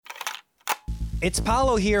It's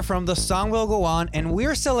Paolo here from The Song Will Go On, and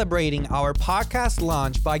we're celebrating our podcast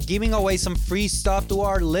launch by giving away some free stuff to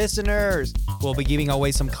our listeners. We'll be giving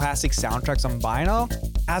away some classic soundtracks on vinyl,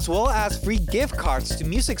 as well as free gift cards to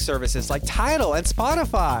music services like Tidal and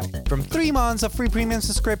Spotify. From 3 months of free premium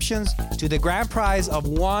subscriptions to the grand prize of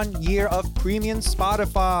 1 year of premium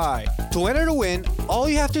Spotify. To enter to win, all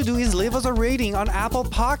you have to do is leave us a rating on Apple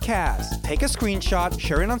Podcasts. Take a screenshot,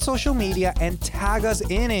 share it on social media, and tag us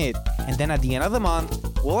in it. And then at the end of the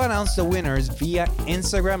month, we'll announce the winners via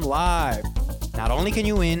Instagram Live. Not only can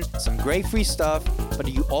you win some great free stuff, but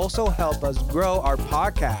you also help us grow our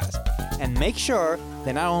podcast and make sure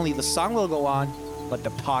that not only the song will go on, but the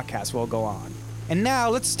podcast will go on. And now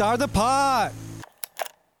let's start the pod.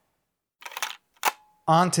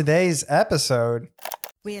 On today's episode,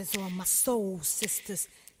 where's all my soul sisters?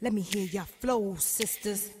 Let me hear your flow,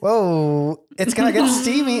 sisters. Whoa, it's gonna get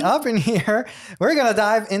steamy up in here. We're gonna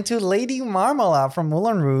dive into Lady Marmalade from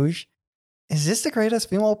Moulin Rouge. Is this the greatest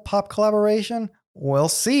female pop collaboration? We'll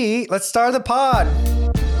see. Let's start the pod.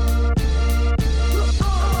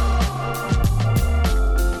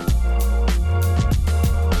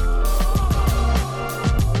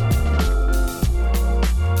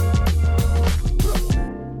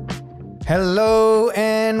 Hello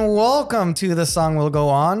and welcome to The Song Will Go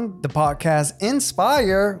On, the podcast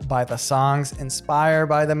inspired by the songs inspired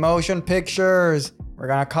by the motion pictures. We're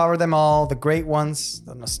gonna cover them all, the great ones,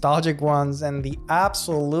 the nostalgic ones, and the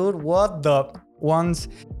absolute what the ones.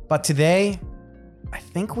 But today, I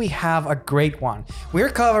think we have a great one. We're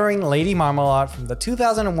covering Lady Marmalade from the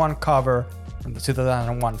 2001 cover, from the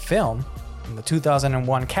 2001 film, from the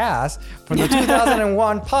 2001 cast, from the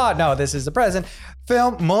 2001 pod. No, this is the present.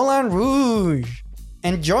 Film Moulin Rouge.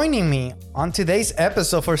 And joining me on today's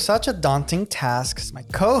episode for such a daunting task is my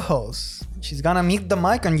co-host. She's gonna mute the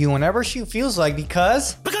mic on you whenever she feels like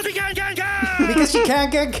because we can. Because she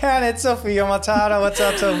can't get can. It's Sophia Matata. What's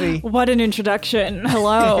up, Sophie? What an introduction.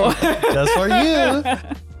 Hello. Just for you.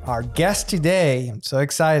 Our guest today, I'm so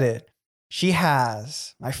excited. She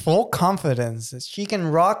has my full confidence that she can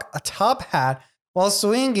rock a top hat while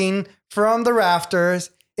swinging from the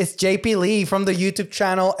rafters. It's JP Leigh from the YouTube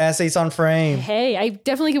channel Essays on Frame. Hey, I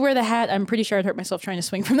definitely could wear the hat. I'm pretty sure I'd hurt myself trying to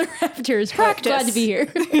swing from the rafters. Practice. Glad to be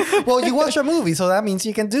here. Well, you watch a movie, so that means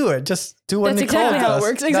you can do it. Just do what That's Nicole exactly does. how it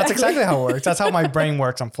works. That's exactly how it works. That's how my brain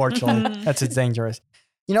works, unfortunately. That's dangerous.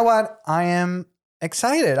 You know what? I am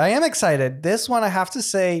excited. This one, I have to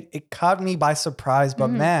say, it caught me by surprise. But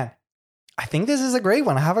man, I think this is a great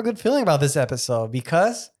one. I have a good feeling about this episode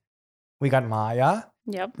because we got Maya.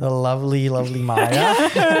 Yep. The lovely, lovely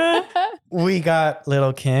Maya. We got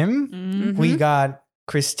Little Kim. Mm-hmm. We got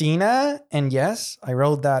Christina. And yes, I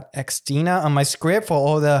wrote that Xtina on my script for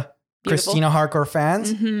all the Beautiful. Christina hardcore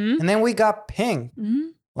fans. Mm-hmm. And then we got Pink. Mm-hmm.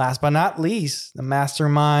 Last but not least, the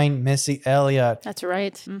mastermind, Missy Elliott. That's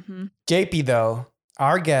right. Mm-hmm. JP, though,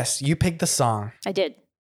 our guest, you picked the song. I did.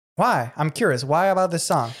 Why? I'm curious. Why about this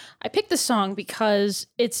song? I picked the song because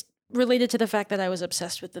it's related to the fact that I was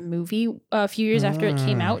obsessed with the movie a few years after it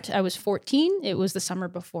came out. I was 14. It was the summer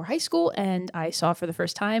before high school, and I saw it for the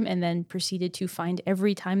first time and then proceeded to find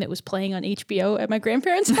every time it was playing on HBO at my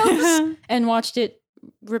grandparents' house and watched it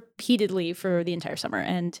repeatedly for the entire summer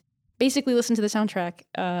and basically listened to the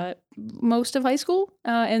soundtrack most of high school.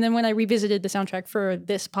 And then when I revisited the soundtrack for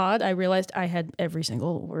this pod, I realized I had every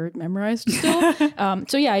single word memorized still.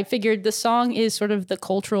 So yeah, I figured the song is sort of the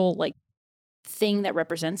cultural thing that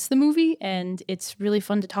represents the movie, and it's really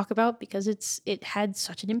fun to talk about because it had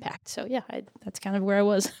such an impact. So yeah, that's kind of where I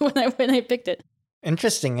was when I picked it.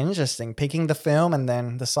 Interesting. Picking the film and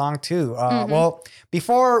then the song too. Well,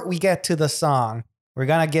 before we get to the song, we're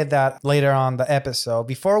gonna get that later on the episode.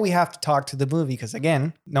 Before we have to talk to the movie, because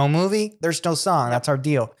again, no movie, there's no song. That's our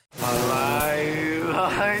deal. Alive!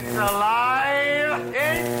 It's alive!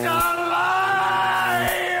 It's alive!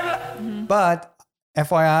 But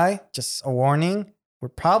FYI, just a warning, we're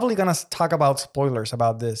probably going to talk about spoilers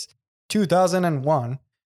about this 2001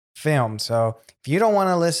 film. So if you don't want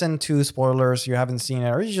to listen to spoilers, you haven't seen it,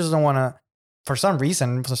 or you just don't want to, for some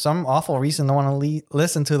awful reason, don't want to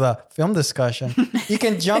listen to the film discussion, you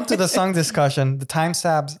can jump to the song discussion. The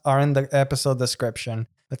timestamps are in the episode description.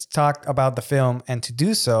 Let's talk about the film. And to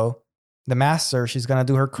do so, the master, she's going to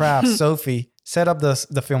do her craft, Sophie. Set up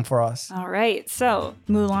the film for us. All right, so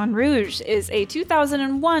Moulin Rouge is a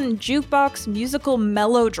 2001 jukebox musical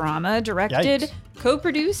melodrama directed, Yikes.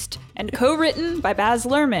 co-produced, and co-written by Baz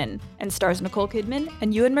Luhrmann and stars Nicole Kidman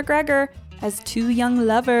and Ewan McGregor as two young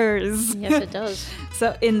lovers. Yes, it does.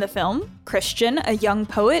 So in the film, Christian, a young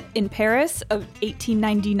poet in Paris of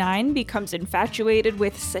 1899, becomes infatuated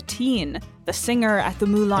with Satine, the the singer at the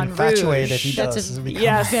Moulin Infatuated, Rouge. he does. That's a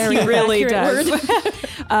Yes, very he really accurate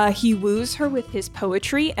does. He woos her with his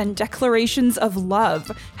poetry and declarations of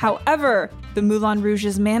love. However, the Moulin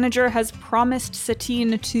Rouge's manager has promised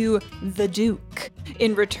Satine to the Duke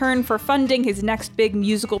in return for funding his next big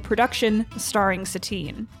musical production starring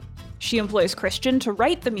Satine. She employs Christian to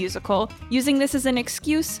write the musical, using this as an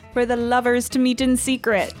excuse for the lovers to meet in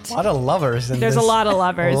secret. A lot of lovers in There's this. a lot of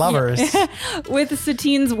lovers. Lovers. With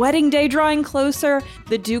Satine's wedding day drawing closer,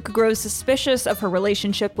 the Duke grows suspicious of her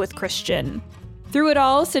relationship with Christian. Through it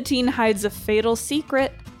all, Satine hides a fatal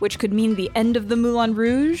secret, which could mean the end of the Moulin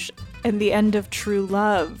Rouge and the end of true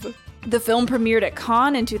love. The film premiered at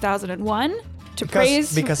Cannes in 2001 to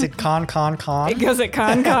praise... Because it con. Because it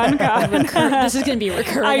con. This is going to be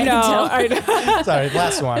recurring. I know. Sorry,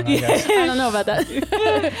 last one, I guess. I don't know about that.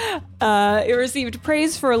 It received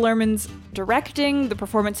praise for Lerman's directing, the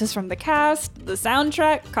performances from the cast, the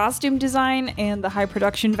soundtrack, costume design, and the high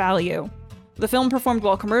production value. The film performed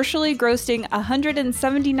well commercially, grossing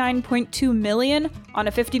 $179.2 million on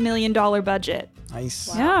a $50 million budget.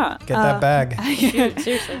 Nice. Yeah. Get that bag.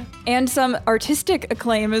 Seriously. And some artistic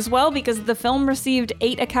acclaim as well, because the film received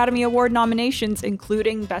 8 Academy Award nominations,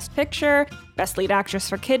 including Best Picture, Best Lead Actress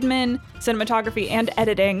for Kidman, Cinematography, and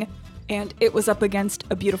Editing. And it was up against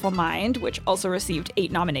A Beautiful Mind, which also received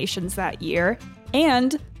 8 nominations that year,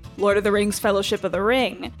 and Lord of the Rings Fellowship of the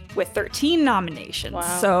Ring, with 13 nominations.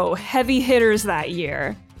 Wow. So heavy hitters that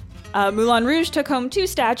year. Moulin Rouge took home 2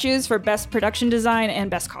 statues for Best Production Design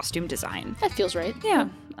and Best Costume Design. That feels right. Yeah.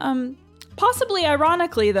 Possibly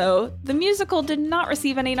ironically, though, the musical did not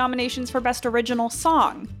receive any nominations for Best Original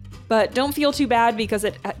Song. But don't feel too bad because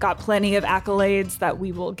it got plenty of accolades that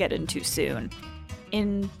we will get into soon.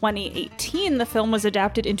 In 2018, the film was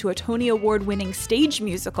adapted into a Tony Award-winning stage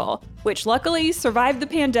musical, which luckily survived the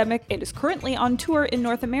pandemic and is currently on tour in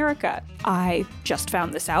North America. I just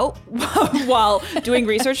found this out while doing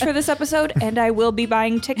research for this episode, and I will be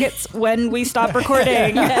buying tickets when we stop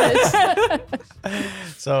recording.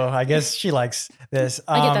 So I guess she likes this.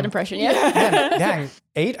 I get that impression, yeah. Dang,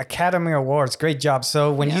 8 Academy Awards. Great job.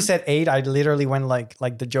 So when you said 8, I literally went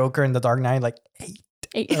like the Joker in The Dark Knight, like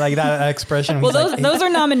 8. Like that expression. Well, those are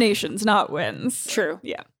nominations, not wins. True.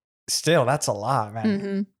 Yeah. Still, that's a lot, man.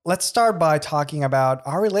 Mm-hmm. Let's start by talking about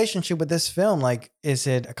our relationship with this film. Like, is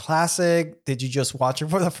it a classic? Did you just watch it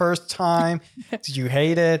for the first time? Did you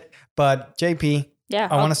hate it? But JP, Yeah.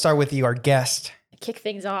 I want to start with you, our guest. Kick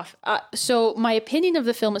things off. So my opinion of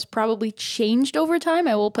the film has probably changed over time.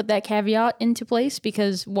 I will put that caveat into place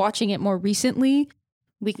because watching it more recently,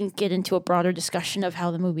 we can get into a broader discussion of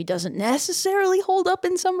how the movie doesn't necessarily hold up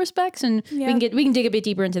in some respects, and we can dig a bit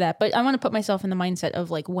deeper into that. But I want to put myself in the mindset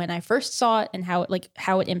of like when I first saw it and how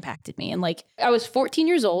it impacted me. And like I was 14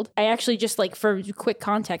 years old. I actually just like for quick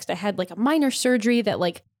context, I had like a minor surgery that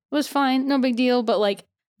like was fine, no big deal. But like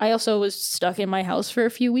I also was stuck in my house for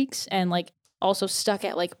a few weeks and like also stuck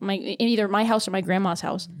at like either my house or my grandma's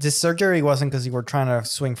house. This surgery wasn't because you were trying to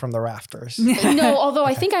swing from the rafters. No, although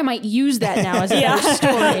I think I might use that now as a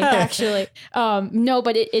story, actually. No,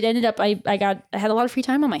 but it ended up, I had a lot of free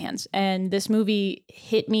time on my hands. And this movie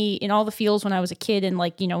hit me in all the feels when I was a kid. And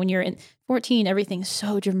like, you know, when you're in 14, everything's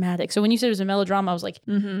so dramatic. So when you said it was a melodrama, I was like,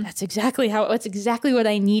 that's exactly what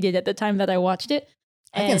I needed at the time that I watched it.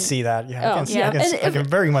 I can see that. Yeah, I can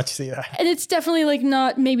very much see that. And it's definitely like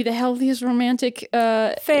not maybe the healthiest romantic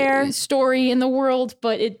story in the world,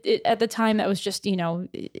 but it at the time that was just, you know,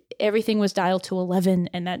 everything was dialed to 11,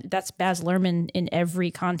 and that's Baz Luhrmann in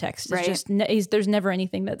every context. It's just there's never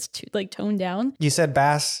anything that's like toned down. You said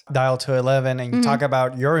Baz dialed to 11, and you talk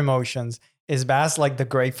about your emotions. Is Baz like the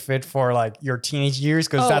great fit for like your teenage years?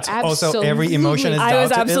 Because that's also every emotion is dialed to 11. I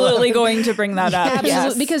was absolutely going to bring that up.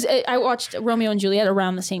 Absolutely, because I watched Romeo and Juliet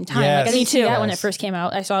around the same time. Yes. Like I didn't see that when it first came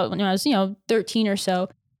out. I saw it when I was 13 or so,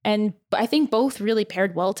 and I think both really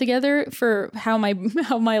paired well together for how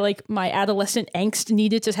my adolescent angst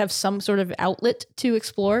needed to have some sort of outlet to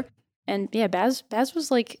explore. And yeah, Baz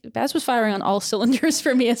was firing on all cylinders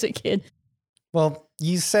for me as a kid. Well,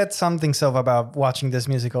 you said something, Sylva, about watching this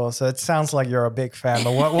musical, so it sounds like you're a big fan.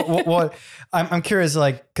 But what I'm curious,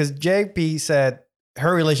 like, because JP said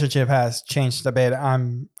her relationship has changed a bit.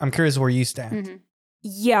 I'm curious where you stand. Mm-hmm.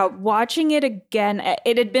 Yeah, watching it again,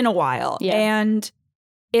 it had been a while, and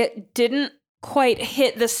it didn't quite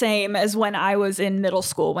hit the same as when I was in middle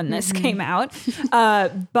school when this came out.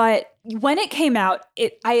 But when it came out,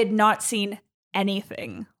 I had not seen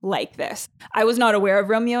anything like this. I was not aware of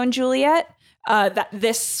Romeo and Juliet. That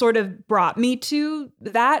this sort of brought me to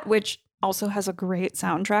that, which also has a great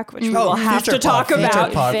soundtrack, which we will have to talk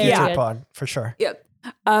about. Future pod, for sure. Yep.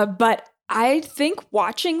 But I think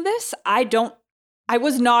watching this, I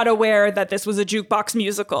was not aware that this was a jukebox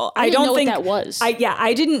musical. I didn't know think what that was.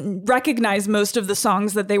 I didn't recognize most of the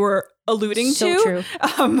songs that they were alluding So to. true.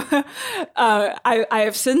 I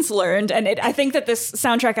have since learned, and I think that this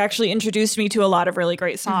soundtrack actually introduced me to a lot of really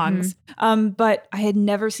great songs. But I had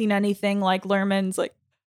never seen anything like Lerman's like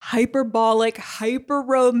hyperbolic, hyper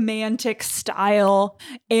romantic style,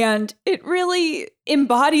 and it really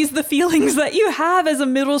embodies the feelings that you have as a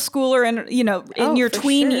middle schooler and in your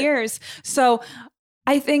tween years. So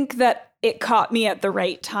I think that it caught me at the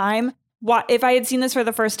right time. If I had seen this for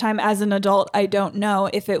the first time as an adult, I don't know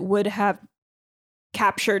if it would have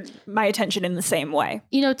captured my attention in the same way.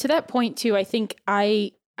 To that point too, I think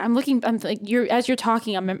I'm like as you're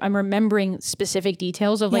talking, I'm remembering specific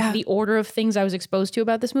details of like the order of things I was exposed to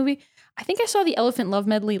about this movie. I think I saw the Elephant Love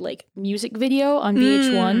Medley like music video on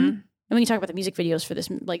VH1. And we can talk about the music videos for this.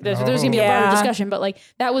 Like there's gonna be a broader discussion, but like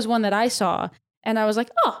that was one that I saw. And I was like,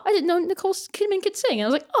 oh, I didn't know Nicole Kidman could sing. And I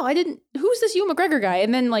was like, who's this Ewan McGregor guy?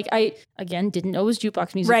 And then like I, again, didn't know it was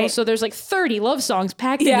jukebox musical. Right. So there's like 30 love songs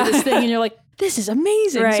packed into this thing. And you're like, this is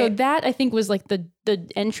amazing. Right. So that I think was like the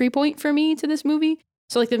entry point for me to this movie.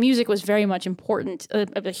 So like the music was very much important,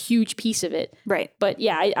 a huge piece of it. Right. But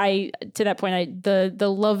yeah, I to that point, the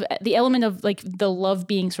love, the element of like the love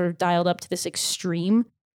being sort of dialed up to this extreme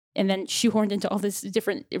and then shoehorned into all these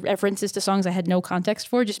different references to songs I had no context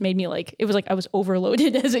for just made me like, it was like I was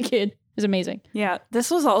overloaded as a kid. It was amazing. Yeah.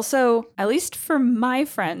 This was also, at least for my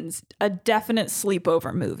friends, a definite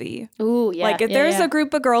sleepover movie. Ooh, yeah. Like if there's a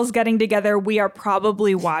group of girls getting together, we are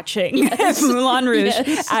probably watching Moulin Rouge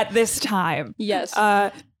at this time. Yes.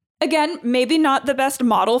 Again, maybe not the best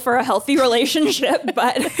model for a healthy relationship,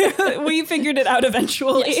 but we figured it out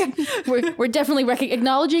eventually. Yes. We're definitely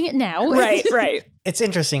acknowledging it now. Right. It's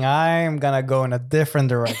interesting. I'm going to go in a different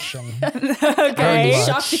direction. Okay. I'd be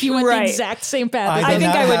shocked if you went the exact same path. I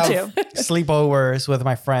think I would too. Sleepovers with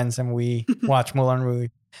my friends and we watch Moulin Rouge.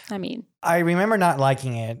 I remember not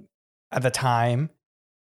liking it at the time.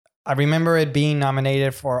 I remember it being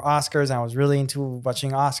nominated for Oscars and I was really into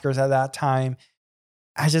watching Oscars at that time.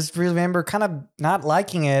 I just remember kind of not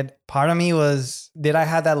liking it. Part of me was, did I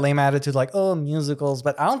have that lame attitude like, oh, musicals?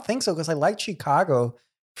 But I don't think so because I liked Chicago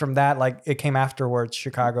from that. Like it came afterwards,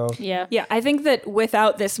 Chicago. Yeah. I think that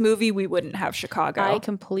without this movie, we wouldn't have Chicago. I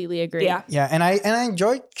completely agree. Yeah. And I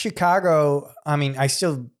enjoyed Chicago. I mean, I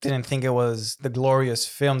still didn't think it was the glorious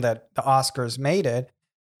film that the Oscars made it.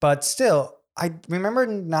 But still, I remember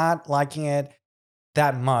not liking it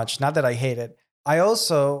that much. Not that I hate it. I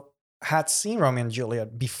also had seen Romeo and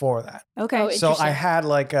Juliet before that. Okay. So I had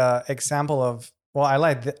like a example of, well, I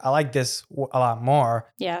like this a lot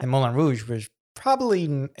more than Moulin Rouge, which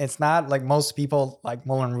probably it's not like most people like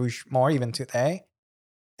Moulin Rouge more even today.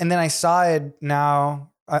 And then I saw it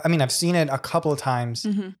now. I mean, I've seen it a couple of times.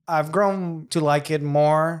 I've grown to like it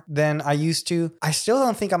more than I used to. I still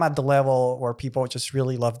don't think I'm at the level where people just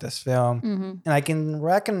really love this film. And I can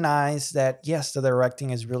recognize that, yes, the directing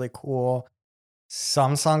is really cool.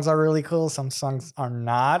 Some songs are really cool. Some songs are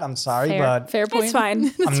not. I'm sorry, but fair point. It's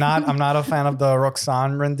fine. I'm not a fan of the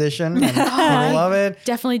Roxanne rendition. And I love it.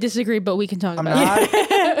 Definitely disagree, but we can talk about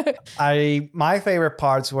it. My favorite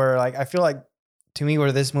parts were like, I feel like to me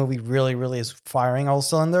where this movie really, really is firing all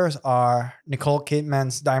cylinders are Nicole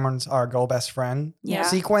Kidman's Diamonds Are Girl Best Friend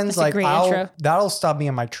sequence. That's like that'll stop me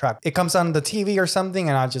in my track. It comes on the TV or something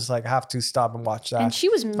and I just like have to stop and watch that. And she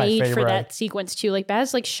was made for that sequence too. Like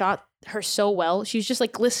Baz like shot her so well. She was just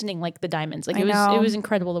like glistening like the diamonds. Like it was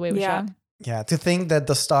incredible the way it was shot. Yeah, to think that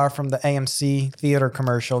the star from the AMC theater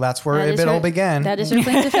commercial, that's where it all began. That is her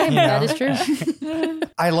claim to fame. That is true.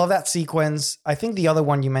 I love that sequence. I think the other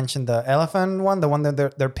one you mentioned, the elephant one, the one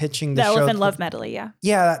that they're pitching the show. Elephant Love Medley, yeah.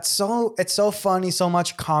 Yeah, it's so funny, so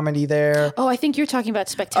much comedy there. Oh, I think you're talking about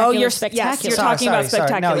Spectacular. Yes, you're talking about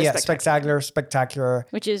Spectacular. No, yeah, Spectacular.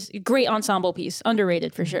 Which is a great ensemble piece,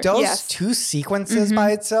 underrated for sure. Those two sequences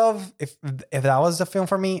by itself, if that was the film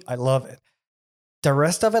for me, I love it. The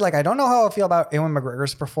rest of it, like I don't know how I feel about Ewan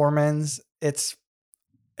McGregor's performance. It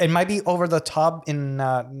might be over the top in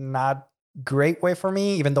not great way for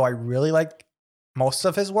me, even though I really like most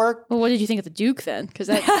of his work. Well, what did you think of the Duke then? Because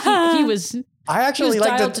he was. I actually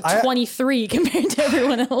dialed to 23 compared to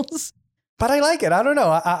everyone else. But I like it. I don't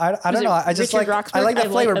know. I don't know. I just Richard like Roxburgh? I like that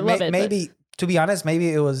flavor. I love it, maybe to be honest,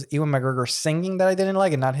 maybe it was Ewan McGregor singing that I didn't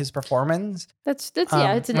like, and not his performance. That's It's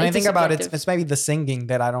when I think about it, it's maybe the singing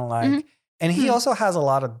that I don't like. And he also has a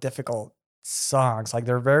lot of difficult songs. Like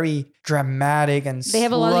they're very dramatic and They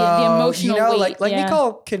have a lot of the emotional you know, weight, like yeah.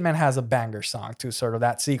 Nicole Kidman has a banger song too, sort of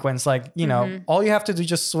that sequence. Like, you know, all you have to do is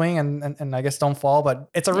just swing and I guess don't fall, but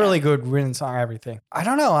it's a really good written song, everything. I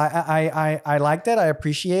don't know. I liked it. I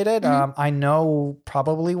appreciate it. I know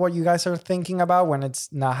probably what you guys are thinking about when it's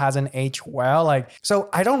not hasn't aged well. Like, so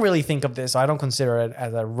I don't really think of this. I don't consider it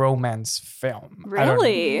as a romance film.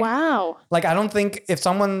 Really? Wow. Like, I don't think if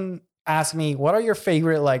someone ask me, what are your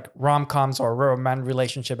favorite like rom-coms or romantic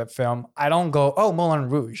relationship at film? I don't go, oh, Moulin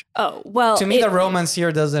Rouge. Oh, well. To me, the romance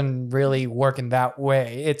here doesn't really work in that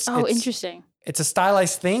way. It's Interesting. It's a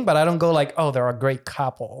stylized thing, but I don't go like, oh, they're a great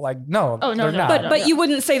couple. Like, no, they're not. But you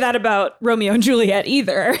wouldn't say that about Romeo and Juliet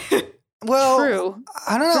either. Well, True.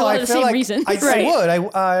 I don't know. For a lot I of the feel same like reasons. I Right.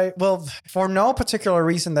 would. Well, for no particular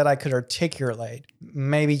reason that I could articulate,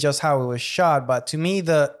 maybe just how it was shot. But to me,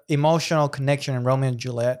 the emotional connection in Romeo and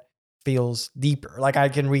Juliet feels deeper. Like I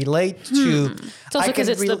can relate to. It's also because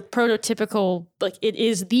it's the prototypical, like it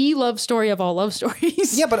is the love story of all love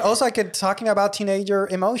stories. Yeah, but also talking about teenager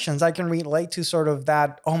emotions, I can relate to sort of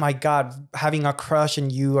that, oh my God, having a crush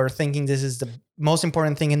and you are thinking this is the most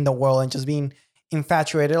important thing in the world and just being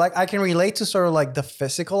infatuated. Like I can relate to sort of like the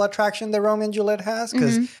physical attraction that Romeo and Juliet has,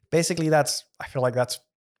 because basically I feel like that's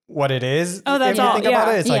what it is. Oh, that's if you all. think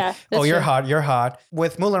about it, it's like, oh, you're true. you're hot.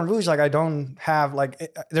 With Moulin Rouge, like I don't have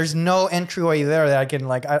there's no entryway there that I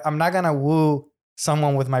can I'm not gonna woo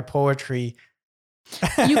someone with my poetry.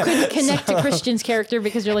 You couldn't connect to Christian's character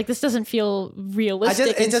because you're like, this doesn't feel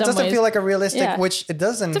realistic. It just doesn't feel like a realistic, which it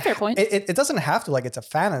doesn't. It's a fair point. It doesn't have to, like it's a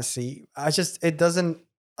fantasy. It doesn't,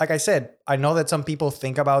 like I said, I know that some people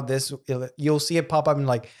think about this. You'll see it pop up in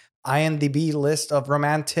like IMDb list of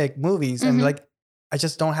romantic movies and like, I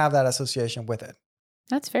just don't have that association with it.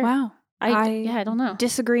 That's fair. Wow. I don't know.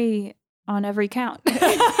 Disagree on every count.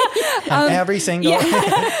 On every single.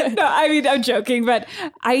 Yeah. No, I mean, I'm joking, but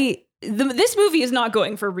this movie is not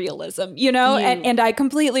going for realism, you know, and I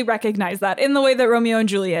completely recognize that in the way that Romeo and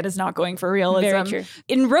Juliet is not going for realism. Very true.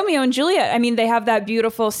 In Romeo and Juliet, I mean, they have that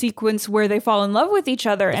beautiful sequence where they fall in love with each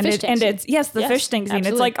other, The fish tank scene. it's the fish tank scene. Absolutely.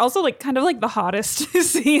 It's like also like kind of like the hottest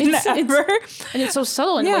scene ever, and it's so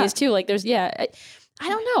subtle in ways too. Like there's I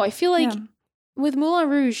don't know. I feel like with Moulin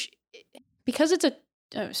Rouge, because it's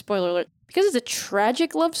a spoiler alert, because it's a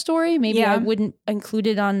tragic love story. Maybe I wouldn't include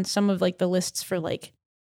it on some of like the lists for like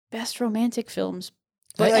best romantic films.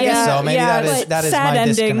 But I guess so. Maybe that is sad my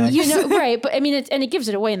ending. disconnect. You know, right? But I mean, it gives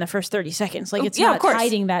it away in the first 30 seconds. Like it's of not course.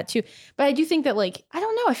 hiding that too. But I do think that like I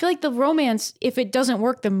don't know. I feel like the romance, if it doesn't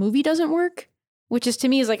work, the movie doesn't work. Which is to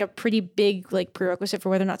me is like a pretty big like prerequisite for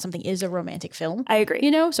whether or not something is a romantic film. I agree.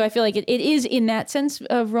 You know, so I feel like it is in that sense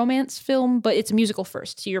a romance film, but it's a musical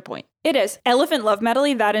first. To your point, It is. Elephant Love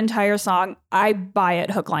Medley, that entire song, I buy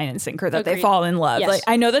it hook, line, and sinker that they Agreed. fall in love. Yes. Like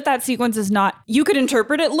I know that sequence is not, you could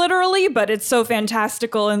interpret it literally, but it's so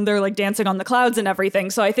fantastical and they're like dancing on the clouds and everything.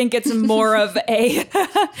 So I think it's more of a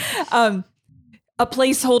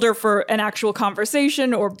placeholder for an actual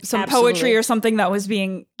conversation or some Absolutely. poetry or something that was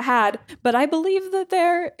being had. But I believe that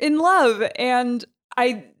they're in love and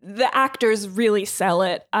the actors really sell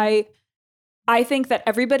it. I think that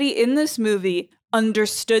everybody in this movie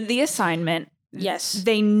understood the assignment. yes,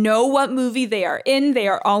 They know what movie they are in. They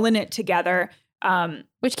are all in it together.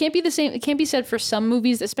 which can't be the same. It can't be said for some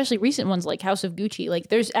movies, especially recent ones like House of Gucci. Like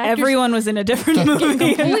there's actors, Everyone was in a different movie.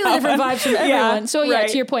 completely different vibes from everyone. So yeah, right.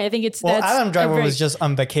 to your point, I think it's Well, that's Adam Driver a very- was just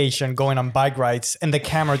on vacation going on bike rides and the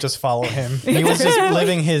camera just followed him. He was just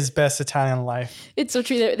living his best Italian life. It's so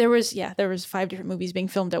true. There was 5 different movies being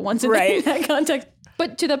filmed at once in, Right. in that context.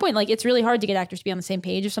 But to that point, like it's really hard to get actors to be on the same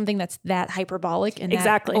page of something that's that hyperbolic and that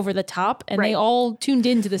Exactly. over the top, and Right. they all tuned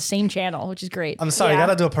into the same channel, which is great. I'm sorry, Yeah. I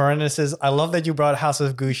gotta do a parenthesis. I love that you brought House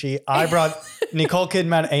of Gucci. I brought Nicole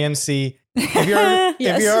Kidman AMC. If you're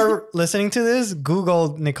Yes. if you're listening to this,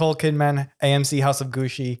 Google Nicole Kidman AMC House of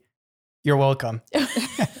Gucci. You're welcome.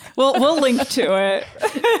 We'll link to it.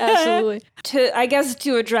 Absolutely.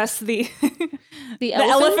 To address the The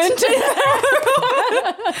elephant.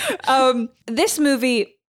 This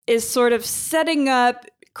movie is sort of setting up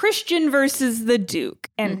Christian versus the Duke.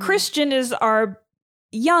 And Christian is our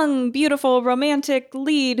young, beautiful, romantic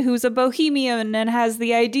lead who's a bohemian and has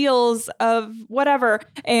the ideals of whatever.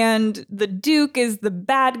 And the Duke is the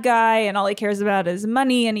bad guy and all he cares about is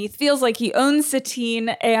money and he feels like he owns Satine.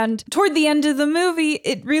 And toward the end of the movie,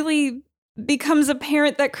 becomes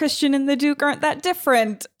apparent that Christian and the Duke aren't that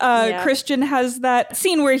different. Christian has that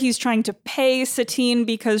scene where he's trying to pay Satine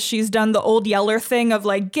because she's done the old Yeller thing of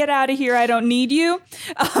like, get out of here, I don't need you.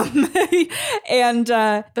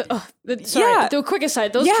 The quick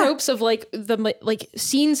aside, those tropes of like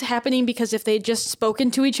scenes happening because if they had just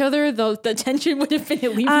spoken to each other, the tension would have been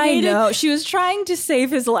alleviated. I know. She was trying to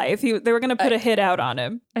save his life. They were going to put a hit out on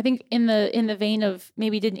him. I think in the vein of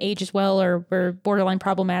maybe didn't age as well or were borderline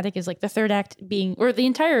problematic is like the third act being, or the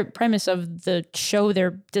entire premise of the show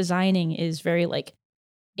they're designing is very like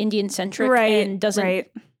Indian centric and doesn't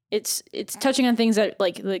it's touching on things that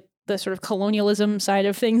like the sort of colonialism side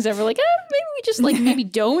of things that were like maybe we just like maybe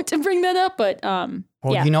don't bring that up, but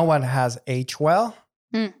you know what has aged well?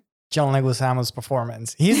 John Leguizamo's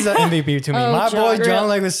performance. He's the MVP to me. My boy John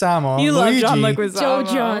Leguizamo. You love John Leguizamo.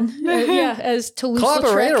 John. As Toulouse-Lautrec.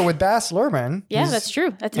 Collaborator with Baz Luhrmann. Yeah, that's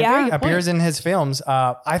true. That's a very good appears point. in his films.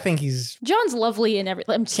 I think he's... John's lovely in every...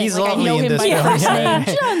 I'm saying, he's like, lovely I know in him this by film. first Yeah.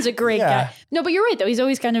 name. John's a great guy. No, but you're right, though. He's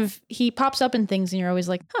always kind of... He pops up in things and you're always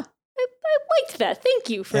like, I liked that. Thank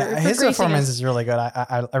you for his gracing performance us. is really good.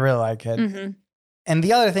 I really like it. And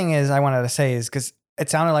the other thing is I wanted to say is because it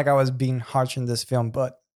sounded like I was being harsh in this film,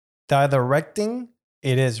 but the directing,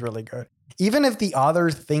 it is really good. Even if the other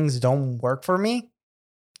things don't work for me,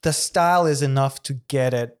 the style is enough to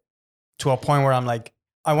get it to a point where I'm like,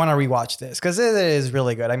 I want to rewatch this because it is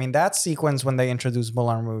really good. I mean, that sequence when they introduced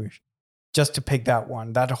Moulin Rouge, just to pick that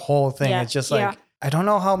one, that whole thing, it's just like, I don't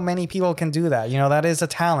know how many people can do that. You know, that is a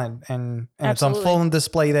talent and it's on full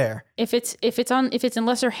display there. If it's in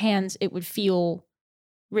lesser hands, it would feel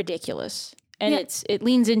ridiculous. And it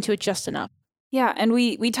leans into it just enough. Yeah, and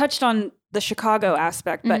we touched on the Chicago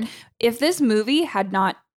aspect, but if this movie had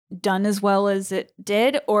not done as well as it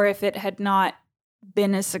did, or if it had not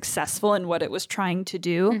been as successful in what it was trying to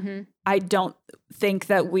do, I don't think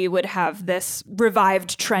that we would have this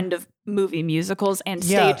revived trend of movie musicals and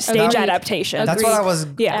stage adaptations. That's what I was.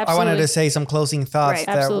 I wanted to say some closing thoughts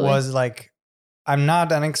that was like, I'm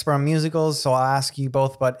not an expert on musicals, so I'll ask you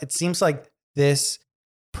both, but it seems like this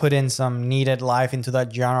put in some needed life into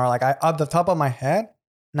that genre. Like at the top of my head,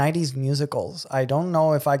 90s musicals. I don't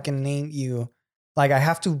know if I can name you. Like I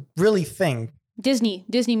have to really think. Disney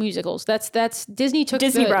musicals. That's Disney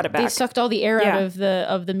brought it back. They sucked all the air out of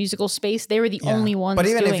the musical space. They were the only ones. But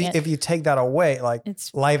even doing if you take that away, like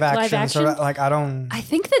it's live action. So like I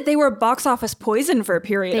think that they were box office poison for a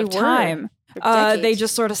period of time. They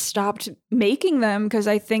just sort of stopped making them because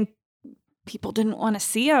I think people didn't want to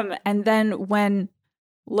see them. And then when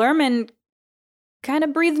Luhrmann kind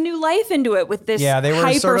of breathed new life into it with this they were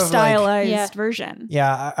hyper sort of stylized version.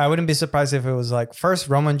 Yeah, I wouldn't be surprised if it was like first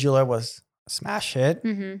Romeo and Juliet was a smash hit,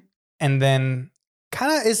 and then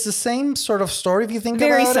kind of it's the same sort of story if you think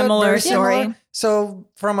very about similar it. Very story. Similar. So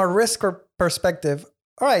from a risk perspective,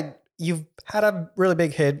 all right, you've had a really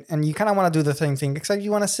big hit and you kind of want to do the same thing, except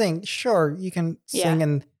you want to sing. Sure, you can sing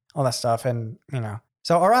and all that stuff, and you know.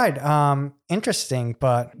 So, all right, interesting,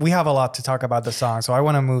 but we have a lot to talk about the song, so I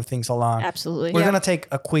want to move things along. Absolutely. We're going to take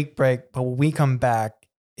a quick break, but when we come back,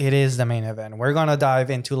 it is the main event. We're going to dive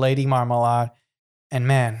into Lady Marmalade, and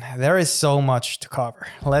man, there is so much to cover.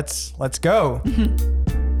 Let's go.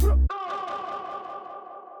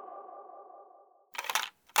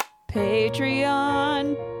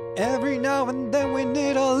 Patreon. Every now and then we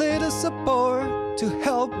need a little support to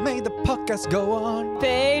help make the podcast go on.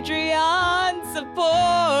 Patreon,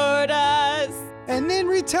 support us. And in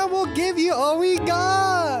return, we'll give you all we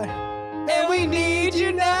got. And we need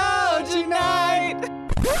you now tonight.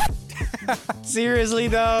 Seriously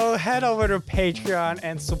though, head over to Patreon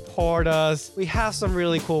and support us. We have some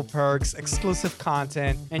really cool perks, exclusive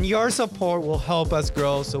content, and your support will help us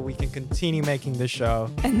grow so we can continue making the show.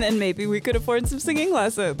 And then maybe we could afford some singing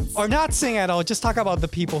lessons. Or not sing at all, just talk about the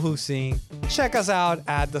people who sing. Check us out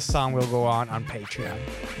at The Song Will Go On Patreon.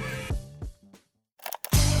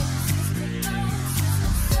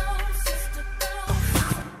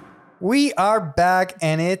 We are back,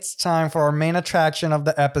 and it's time for our main attraction of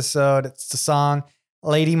the episode. It's the song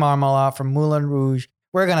Lady Marmalade from Moulin Rouge.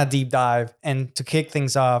 We're going to deep dive, and to kick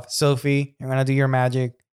things off, Sophie, you're going to do your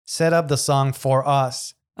magic. Set up the song for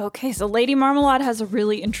us. Okay, so Lady Marmalade has a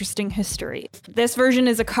really interesting history. This version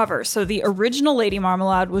is a cover, so the original Lady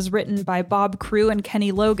Marmalade was written by Bob Crewe and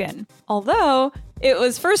Kenny Logan, although it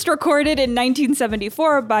was first recorded in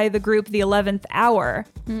 1974 by the group The 11th Hour.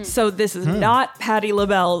 So this is not Patti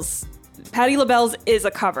LaBelle's Patti LaBelle's is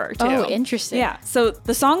a cover too. Oh, interesting. Yeah. So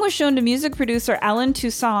the song was shown to music producer Alan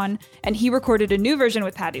Toussaint, and he recorded a new version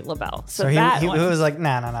with Patti LaBelle. So he that one, was like,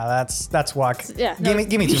 no, that's whack. Yeah, give me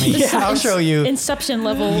to me. I'll show you. Inception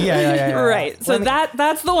level. Yeah. Right. So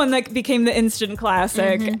that's the one that became the instant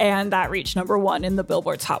classic, and that reached number 1 in the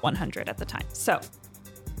Billboard's Hot 100 at the time. So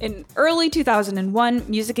in early 2001,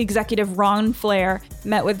 music executive Ron Flair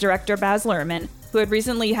met with director Baz Luhrmann, who had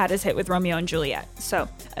recently had his hit with Romeo and Juliet. So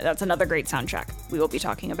that's another great soundtrack. We will be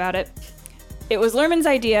talking about it. It was Luhrmann's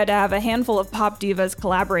idea to have a handful of pop divas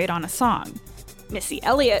collaborate on a song. Missy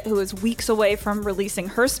Elliott, who was weeks away from releasing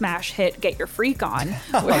her smash hit, Get Your Freak On.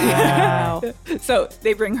 Wow. So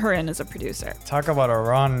they bring her in as a producer. Talk about a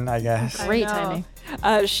run, I guess. Great timing.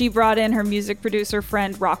 She brought in her music producer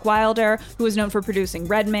friend Rock Wilder, who was known for producing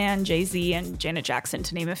Redman, Jay-Z, and Janet Jackson,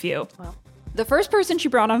 to name a few. Wow. The first person she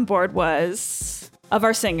brought on board was, of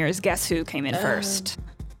our singers, guess who came in first?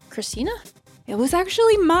 Christina? It was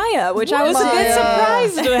actually Maya, which I was a bit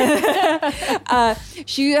surprised with.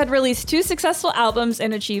 She had released 2 successful albums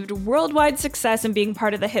and achieved worldwide success in being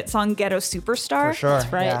part of the hit song Ghetto Superstar. For sure.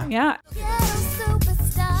 That's right. Yeah. Yeah.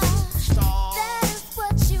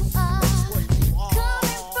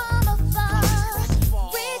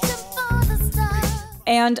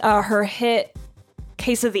 And her hit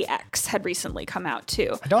Case of the X had recently come out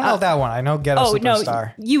too. I don't know that one. I know Ghetto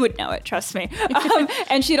Superstar. No, you would know it, trust me.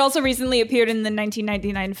 And she had also recently appeared in the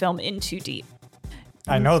 1999 film In Too Deep.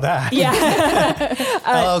 I know that.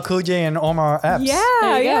 Yeah. LL Cool J and Omar Epps.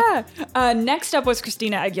 Yeah. Next up was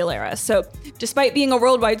Christina Aguilera. So despite being a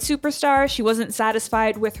worldwide superstar, she wasn't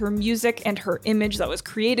satisfied with her music and her image that was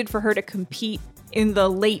created for her to compete in the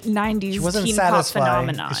late 90s She wasn't teen pop satisfied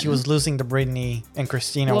phenomenon. because she was losing the Britney and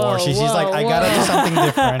Christina Whoa, war. She's whoa, like, I gotta do whoa. something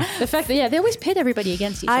different. The fact that, they always pit everybody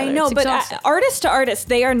against each other. I know, It's but exhausting. artist to artist,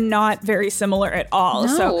 they are not very similar at all.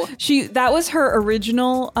 No. So that was her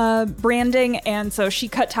original branding, and so she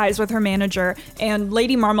cut ties with her manager. And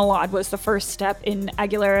Lady Marmalade was the first step in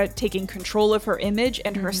Aguilera taking control of her image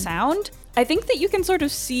and her sound. I think that you can sort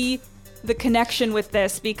of see the connection with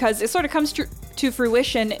this because it sort of comes to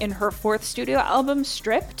fruition in her 4th studio album,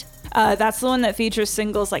 Stripped. That's the one that features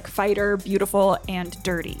singles like Fighter, Beautiful, and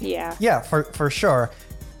Dirty. Yeah, for sure.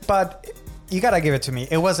 But you gotta give it to me.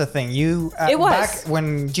 It was a thing. It was. Back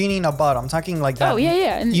when Genie in a Bottle, I'm talking like that. Oh,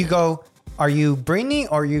 yeah. And You go, are you Britney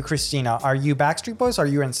or are you Christina? Are you Backstreet Boys or are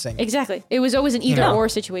you NSYNC? exactly. It was always an either or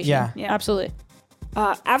situation. Yeah. Absolutely.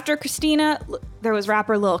 After Christina, there was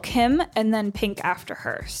rapper Lil' Kim, and then Pink after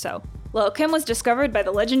her. So Lil' Kim was discovered by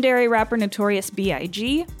the legendary rapper Notorious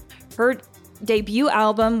B.I.G. Her debut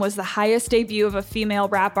album was the highest debut of a female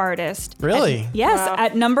rap artist. Really?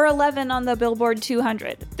 At number 11 on the Billboard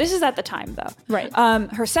 200. This is at the time, though. Right.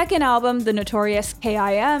 Her second album, The Notorious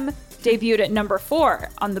K.I.M., debuted at number 4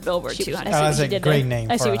 on the Billboard 200. I see That's what a you did great there. name.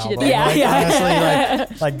 I see for what an you did album. there.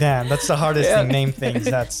 Honestly, damn, that's the hardest thing. Name things.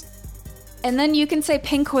 That's. And then you can say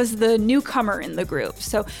Pink was the newcomer in the group.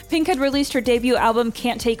 So Pink had released her debut album,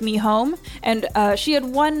 Can't Take Me Home, and she had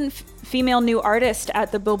won Female New Artist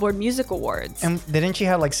at the Billboard Music Awards. And didn't she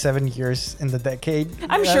have like 7 years in the decade?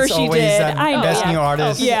 I'm sure she always did. that I know. Best Yeah. New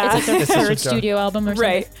Artist. Yeah. It's like It's the such a third joke. studio album or something.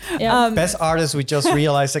 Right. Yeah. Best Artist we just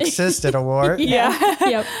realized existed award. Yeah.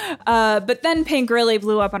 Yep. But then Pink really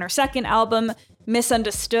blew up on her second album,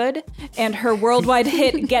 Misunderstood, and her worldwide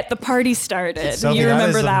hit, Get the Party Started. Sophie, You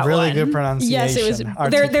remember is a that really one? good pronunciation. Yes, it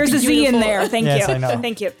was- There's a Z in Beautiful. there. Thank Yes, you. I know.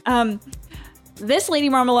 Thank you. This Lady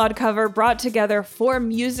Marmalade cover brought together 4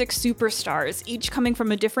 music superstars, each coming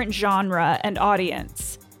from a different genre and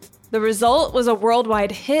audience. The result was a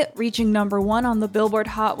worldwide hit, reaching number 1 on the Billboard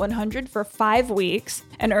Hot 100 for 5 weeks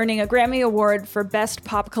and earning a Grammy Award for Best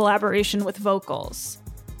Pop Collaboration with Vocals.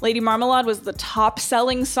 Lady Marmalade was the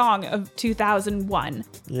top-selling song of 2001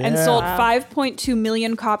 and Yeah. sold 5.2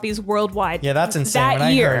 million copies worldwide. Yeah, that's insane. That When I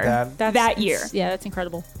year. heard that. That year. Yeah, that's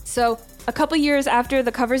incredible. So, a couple years after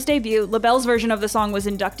the cover's debut, LaBelle's version of the song was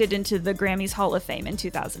inducted into the Grammys Hall of Fame in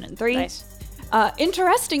 2003. Nice.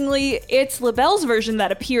 Interestingly, it's LaBelle's version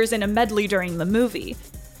that appears in a medley during the movie.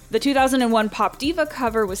 The 2001 Pop Diva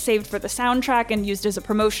cover was saved for the soundtrack and used as a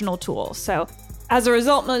promotional tool. So, as a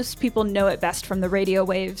result, most people know it best from the radio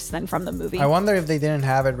waves than from the movie. I wonder if they didn't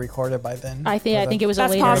have it recorded by then. I think it was a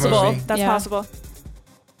That's later possible. movie. That's Yeah. possible.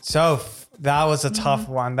 So that was a tough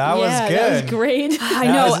one. That was Yeah, good. that was great. I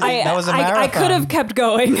know. that was a I could marathon. have kept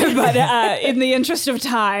going, but in the interest of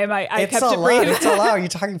time, I It's kept a it lot. brief. It's a lot. You're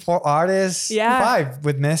talking 4 artists. Yeah. 5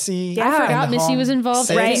 with Missy. Yeah. I forgot and Missy was involved.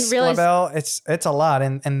 Six, I didn't realize- LaBelle. It's a lot,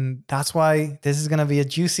 and that's why this is gonna be a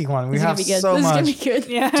juicy one. We This is have gonna be good. so This much. is gonna be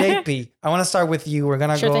good. Yeah. JP, I want to start with you. We're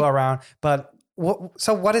gonna Sure go thing. around, but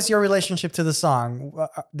what is your relationship to the song?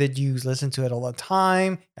 Did you listen to it all the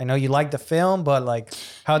time? I know you like the film, but like,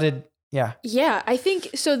 how did? Yeah. Yeah, I think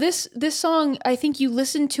so. This song, I think you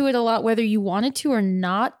listened to it a lot, whether you wanted to or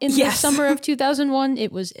not. In the summer of 2001,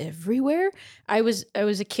 it was everywhere. I was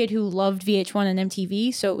a kid who loved VH1 and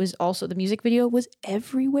MTV, so it was also the music video was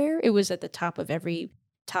everywhere. It was at the top of every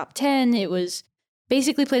top 10. It was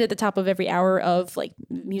basically played at the top of every hour of like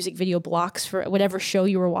music video blocks for whatever show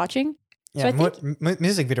you were watching. Yeah, so I think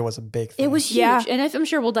music video was a big thing. It was huge, and I'm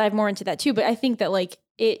sure we'll dive more into that too. But I think that like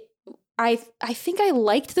it. I think I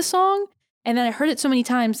liked the song, and then I heard it so many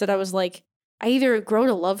times that I was like, I either grow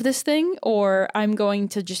to love this thing or I'm going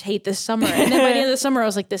to just hate this summer. And then by the end of the summer, I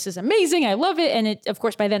was like, this is amazing. I love it. And it, of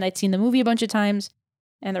course, by then I'd seen the movie a bunch of times,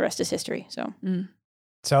 and the rest is history. So,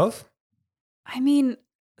 Soph? I mean,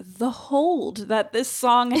 the hold that this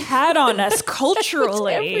song had on us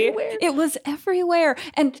culturally. It was everywhere.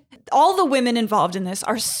 And all the women involved in this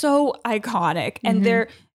are so iconic, and they're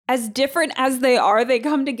as different as they are, they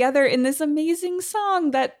come together in this amazing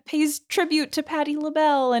song that pays tribute to Patti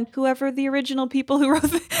LaBelle and whoever the original people who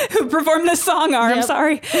performed this song are. I'm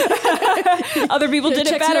sorry. Other people did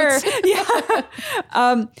it better.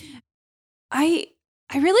 Yeah. I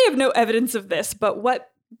really have no evidence of this, but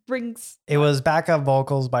what brings... It was backup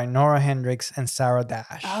vocals by Nora Hendrix and Sarah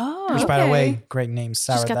Dash. Oh, which, by the way, great name,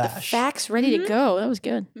 Sarah just got Dash. the facts ready to go. That was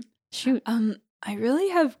good. Shoot. I really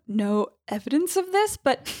have no evidence of this,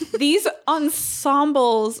 but these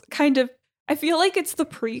ensembles kind of, I feel like it's the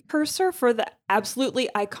precursor for the absolutely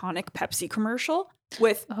iconic Pepsi commercial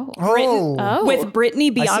with Britney,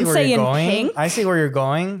 Beyonce, and Pink. I see where you're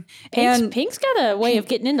going. Pink's got a way of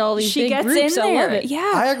getting into all these she big gets groups. in there. I love it.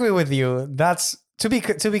 Yeah. I agree with you. That's to be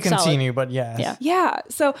continued, but yes. Yeah. Yeah.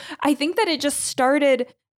 So I think that it just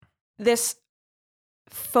started this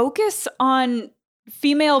focus on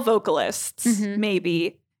female vocalists,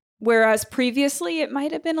 maybe, whereas previously it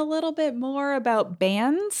might have been a little bit more about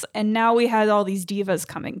bands, and now we had all these divas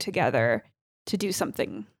coming together to do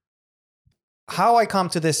something. How I come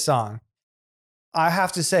to this song, I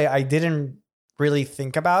have to say I didn't really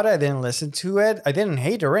think about it. I didn't listen to it. I didn't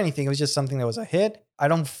hate it or anything. It was just something that was a hit. I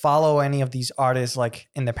don't follow any of these artists like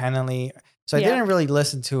independently, so I didn't really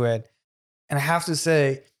listen to it. And I have to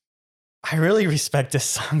say, I really respect this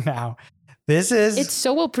song now. It's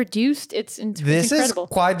so well produced. It's incredible. This is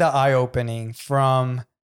quite the eye-opening from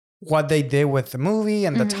what they did with the movie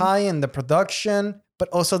and the tie-in, the production, but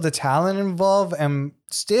also the talent involved. And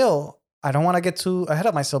still, I don't want to get too ahead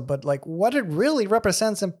of myself, but like what it really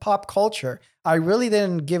represents in pop culture, I really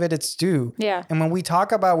didn't give it its due. Yeah. And when we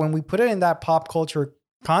put it in that pop culture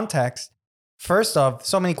context, first off,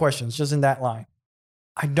 so many questions just in that line.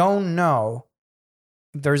 I don't know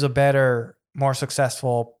if there's a better, more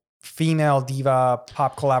successful female diva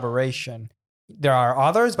pop collaboration. There are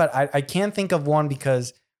others, but I can't think of one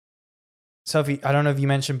because, Sophie, I don't know if you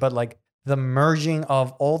mentioned, but like the merging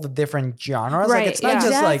of all the different genres. Right, like it's not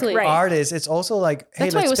just like Exactly. artists, it's also like, hey,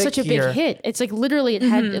 That's why it was such a big here. hit. It's like literally it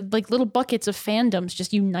had like little buckets of fandoms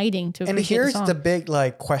just uniting to And appreciate here's the song. the big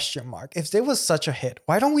like question mark. If it was such a hit,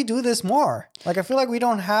 why don't we do this more? Like I feel like we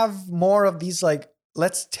don't have more of these like,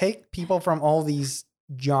 let's take people from all these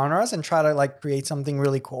genres and try to like create something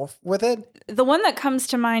really cool with it. The one that comes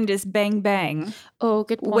to mind is Bang Bang Oh,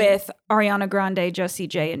 good point. with Ariana Grande, Jessie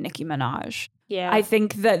J, and Nicki Minaj. Yeah. I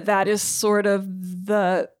think that is sort of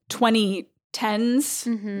the 2010s,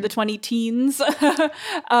 the 20-teens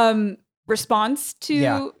response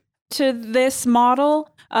to this model.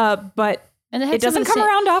 But and it doesn't come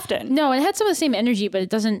around often. No, it had some of the same energy, but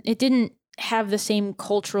it didn't have the same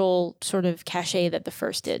cultural sort of cachet that the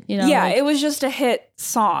first did. You know? Yeah, like, it was just a hit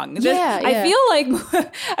song. Yeah. I feel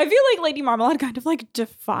like Lady Marmalade kind of like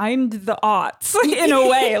defined the aughts in a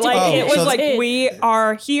way. Like it was like we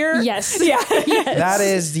are here. Yes. Yeah. Yes. That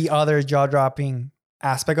is the other jaw-dropping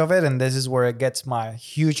aspect of it, and this is where it gets my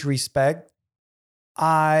huge respect.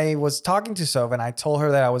 I was talking to Soph, and I told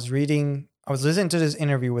her that I was listening to this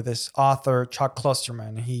interview with this author, Chuck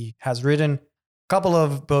Klosterman. He has written couple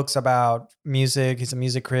of books about music. He's a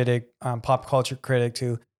music critic, pop culture critic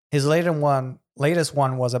too. His latest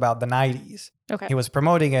one was about the 90s. Okay. He was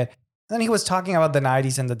promoting it. Then he was talking about the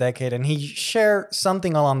 90s and the decade, and he shared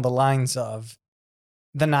something along the lines of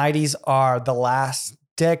the 90s are the last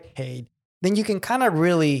decade. Then you can kind of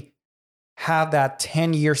really have that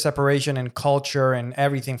 10-year separation in culture and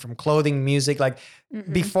everything from clothing, music. Like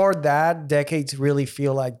before that, decades really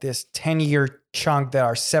feel like this 10-year chunk that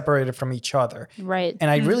are separated from each other. Right. And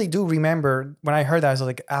I really do remember when I heard that, I was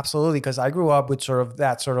like, absolutely, because I grew up with sort of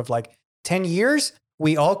that sort of like 10 years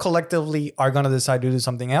we all collectively are going to decide to do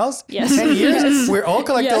something else. Yes. 10 years, Yes. we're all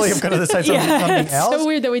collectively Yes. going to decide something It's else. so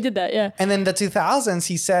weird that we did that. Yeah. And then the 2000s,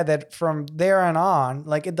 he said that from there and on,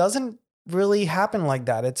 like it doesn't really happen like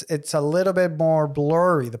that. It's a little bit more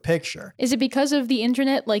blurry, the picture. Is it because of the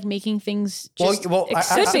internet, like making things just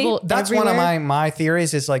That's everywhere? one of my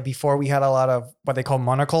theories. Is like before we had a lot of what they call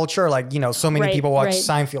monoculture, like so many Right, people watch right.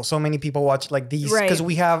 Seinfeld, so many people watch like these Right. because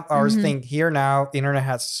we have our thing here now. Internet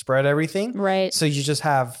has spread everything, Right. so you just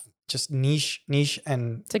have just niche,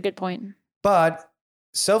 and It's a good point. but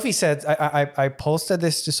Sophie said I posted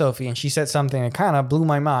this to Sophie and she said something that kind of blew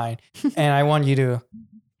my mind, and I want you to.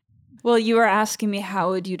 Well, you were asking me how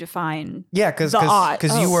would you define? Yeah, because The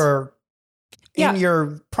aughts. you were Yeah. in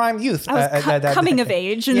your prime youth. I was at that coming decade. of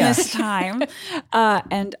age in Yeah. this time,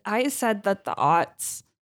 and I said that the aughts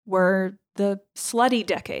were the slutty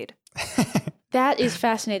decade. That is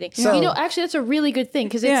fascinating. So- Actually, that's a really good thing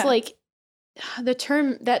because it's Yeah. like that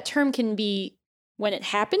term can be, when it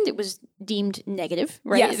happened, it was deemed negative,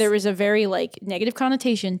 right? Yes. There was a very like negative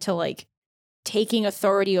connotation to like taking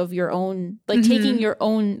authority of your own, like Mhm.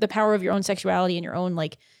 taking the power of your own sexuality and your own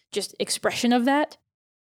like just expression of that.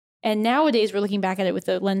 And nowadays we're looking back at it with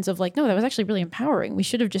the lens of like, no, that was actually really empowering. We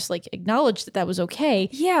should have just like acknowledged that was okay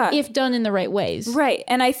Yeah, if done in the right ways. right.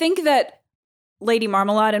 And I think that Lady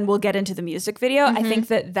Marmalade, and we'll get into the music video, I Mhm. think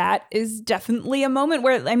that is definitely a moment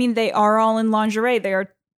where, I mean, they are all in lingerie. They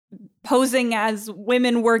are posing as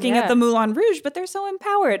women working at Yeah. the Moulin Rouge, but they're so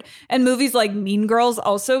empowered. And movies like Mean Girls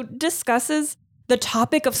also discusses the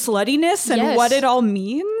topic of sluttiness and Yes. what it all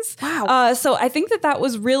means. Wow. So I think that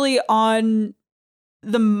was really on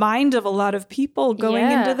the mind of a lot of people going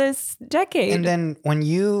Yeah. into this decade. And then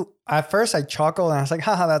at first I chuckled and I was like,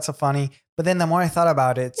 haha, that's so funny. But then the more I thought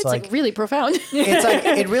about it, It's like really profound. it's like,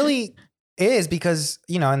 it really is because,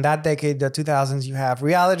 in that decade, the 2000s, you have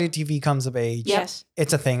reality TV comes of age. Yes.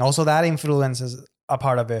 It's a thing. Also, that influences a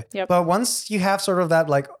part of it. Yep. But once you have sort of that,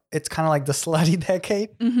 like, it's kind of like the slutty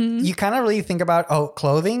decade, Mhm. you kind of really think about,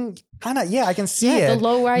 clothing. Kind of, yeah, I can see Yeah, it. the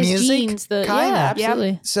low rise Music, jeans, kinda.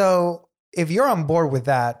 absolutely. So if you're on board with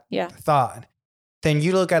that Yeah. thought, then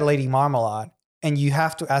you look at Lady Marmalade and you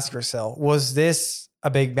have to ask yourself, was this a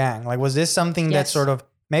big bang? Like, was this something that Yes. sort of,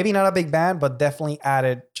 maybe not a big bang, but definitely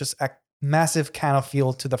added just a massive can of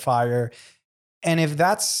fuel to the fire? And if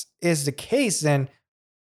is the case, then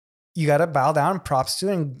you got to bow down, props to,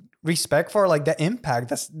 and respect for like the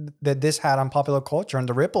impact that this had on popular culture and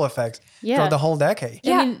the ripple effects Yeah. throughout the whole decade.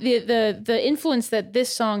 I mean, the influence that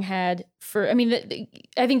this song had for, I mean,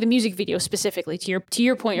 I think the music video specifically, to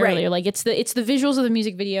your point Right. earlier, like it's the visuals of the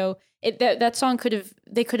music video. That song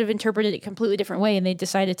they could have interpreted it a completely different way, and they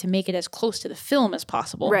decided to make it as close to the film as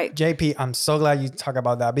possible. Right. JP, I'm so glad you talk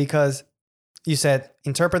about that because you said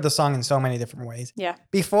interpret the song in so many different ways. Yeah.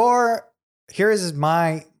 Before, here's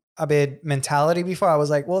my a bit mentality before. I was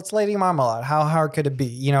like, well, it's Lady Marmalade. How hard could it be?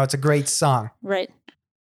 It's a great song. Right.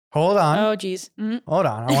 Hold on. Oh, geez. Hold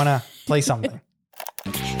on. I want to play something.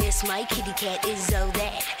 Yes, my kitty cat is all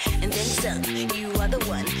that. And then some, you are the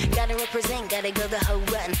one. Gotta represent, gotta go the whole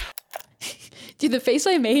run. Dude, the face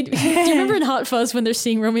I made. Do you remember in Hot Fuzz when they're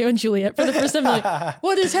seeing Romeo and Juliet for the first time? They're like,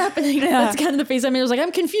 what is happening? That's kind of the face I made. I was like,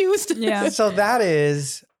 I'm confused. Yeah. So that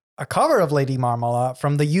is a cover of Lady Marmalade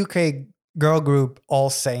from the UK girl group All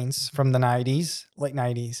Saints from the 90s, late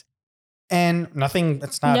 90s. And nothing,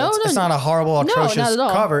 it's not a horrible, atrocious not at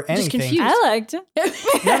all. cover, Just anything. confused. I liked it.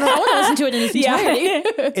 I want to listen to it in its Yeah.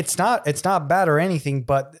 entirety. It's not bad or anything,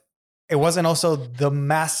 but it wasn't also the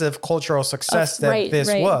massive cultural success that right, this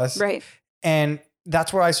right, was. Right. And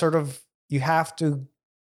that's where you have to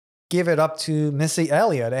give it up to Missy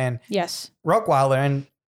Elliott and Yes. Rockwilder. And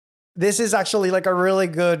this is actually like a really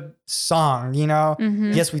good song,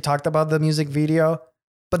 Mhm. Yes, we talked about the music video,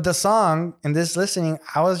 but the song and this listening,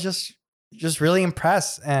 I was just really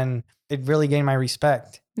impressed, and it really gained my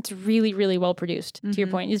respect. It's really, really well produced, to your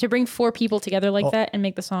point. Is to bring four people together like that and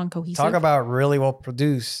make the song cohesive. Talk about really well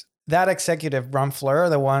produced. That executive, Bram Fleur,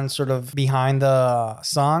 the one sort of behind the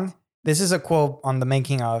song, this is a quote on the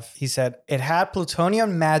making of. He said, "It had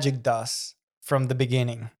plutonium magic dust from the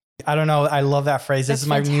beginning." I don't know. I love that phrase. This That's is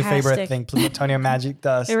my new favorite fantastic. thing, plutonium magic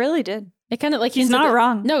dust. It really did. It kind of like He's hints at not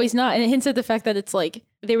wrong. No, he's not, and it hints at the fact that it's like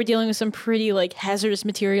they were dealing with some pretty like hazardous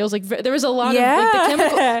materials. Like there was a lot of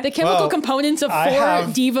like the chemical Well, components of four I have-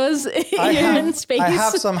 divas in space. I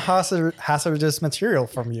have some hazardous material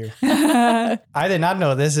from you. I did not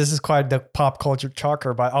know this. This is quite the pop culture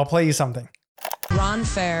chocker, but I'll play you something. Ron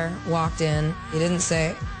Fair walked in. He didn't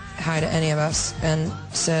say hi to any of us and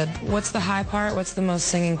said, "What's the high part? What's the most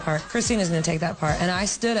singing part?" Christina's gonna take that part. And I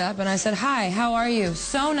stood up and I said, "Hi, how are you?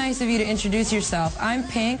 So nice of you to introduce yourself. I'm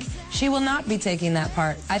Pink, She will not be taking that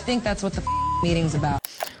part. I think that's what the meeting's about.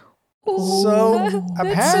 So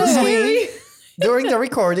apparently, during the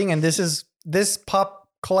recording, and this pop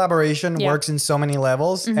collaboration works in so many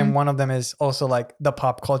levels, and one of them is also like the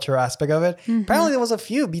pop culture aspect of it. Apparently, there was a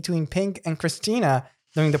feud between Pink and Christina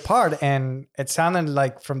during the part, and it sounded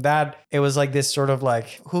like from that it was like this sort of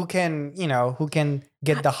like who can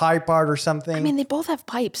get the high part or something. I mean, they both have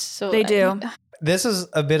pipes, so They do. This is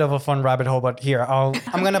a bit of a fun rabbit hole, but here I'm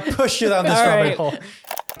gonna push you down this rabbit hole.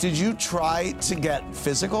 Did you try to get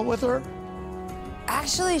physical with her?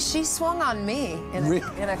 Actually, she swung on me in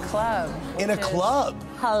a club. In a club?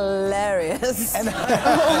 Hilarious. And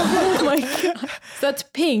oh my god, so that's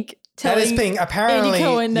Pink. That is Pink. Apparently, Andy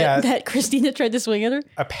Cohen that Christina tried to swing at her.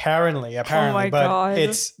 Apparently, Oh my but God.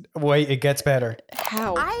 it gets better.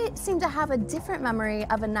 How? I seem to have a different memory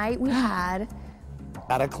of a night we had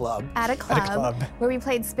at a club. Where we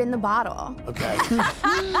played Spin the Bottle. Okay.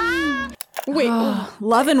 Wait,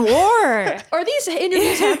 Love and War. are these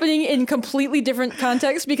interviews happening in completely different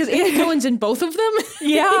contexts? Because Andy Cohen's in both of them.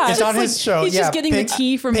 Yeah. It's on his show. He's just getting Pink, the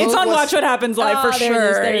tea from Pink both. It's on was- Watch What Happens Live for there it is,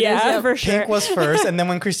 sure. there it is, Yeah, for sure. Pink was first, and then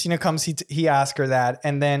when Christina comes, he asked her that,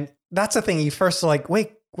 and then that's the thing. He first like,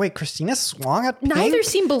 wait, Christina swung at Pink? Neither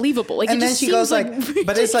seem believable. Like, And it then just she seems goes like,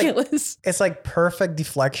 ridiculous. but it's like perfect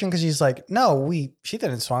deflection because she's like, no, she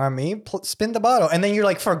didn't swung at me. Spin the bottle, and then you're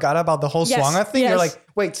like forgot about the whole Yes, swung at thing. yes. You're like,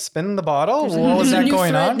 wait, spin the bottle. There's What was a that new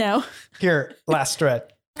going thread on? now. Here, last thread.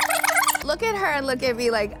 Look at her and look at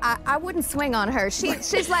me like I wouldn't swing on her.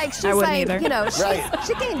 She's like wouldn't either. you know, Right.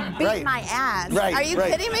 she can beat Right. my ass. Right, Are you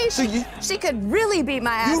right. kidding me? So She could really beat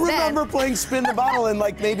my ass. You then. remember playing Spin the Bottle and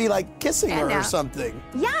like maybe like kissing her Yeah. or something?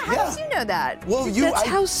 Yeah, how did you know that? Well, That's I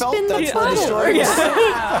how felt Spin the that's where the Bottle story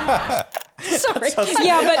was. Sorry.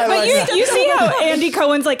 Yeah, but like you see how Andy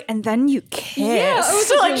Cohen's like, and then you kiss. Yeah, I was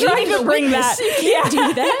so like like, trying to bring that. You can't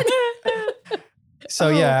do that. So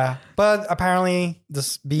yeah, but apparently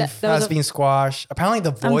this beef That was has been squashed. Apparently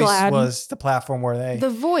the Voice glad. was the platform where they The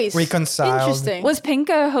Voice. reconciled. Interesting. Was Pink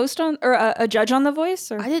a host on or a judge on The Voice?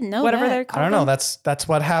 Or I didn't know whatever that. they're I called. don't know. That's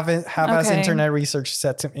what Have Okay. internet research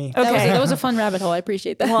said to me. Okay. That was a fun rabbit hole. I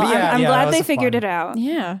appreciate that. Well, Yeah, I'm yeah, that glad was they a figured fun- it out.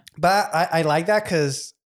 yeah. But I like that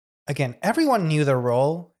because again, everyone knew their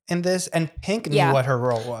role in this, and Pink knew Yeah. what her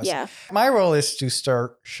role was. Yeah. My role is to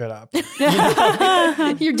stir shit up.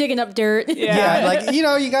 You're digging up dirt. Yeah, like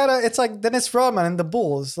you gotta. It's like Dennis Rodman and the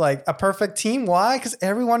Bulls, like a perfect team. Why? Because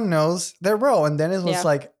everyone knows their role, and Dennis was Yeah.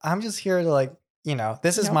 like, "I'm just here to like,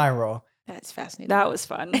 this is my role." That's fascinating. That was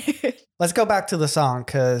fun. Let's go back to the song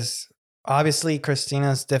because obviously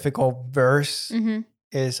Christina's difficult verse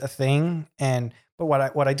is a thing, but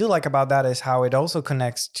what I do like about that is how it also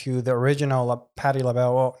connects to the original Patti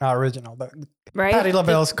LaBelle. Well, not original, but Right? Patti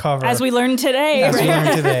LaBelle's cover. As we learned today. As we right?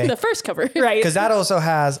 learned today. The first cover. Right. Because that also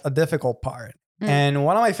has a difficult part. And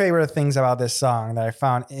one of my favorite things about this song that I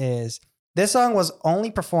found is this song was only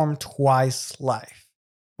performed twice live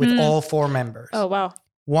with all four members. Oh, wow.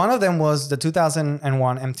 One of them was the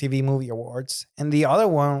 2001 MTV Movie Awards, and the other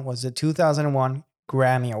one was the 2001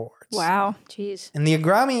 Grammy Awards. Wow. Jeez. And the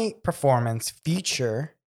Grammy performance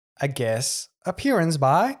feature a guest appearance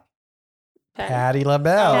by Patti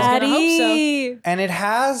LaBelle. I was gonna hope Patty. And it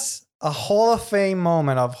has a Hall of Fame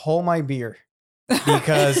moment of hold my beer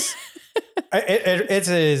because it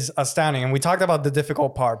is astounding. And we talked about the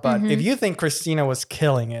difficult part, but if you think Christina was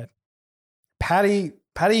killing it, Patty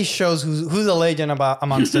shows who's a legend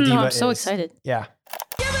amongst the diva. I'm so is. excited. Yeah.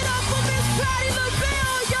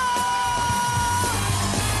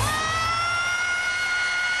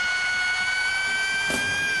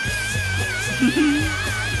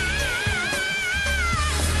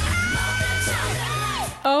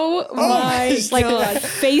 Oh my my God.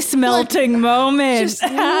 Face melting moment. Just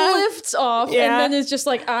lifts off Yeah. and then it's just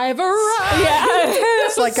like, I've arrived. Yeah.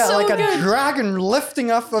 It's like So a good. dragon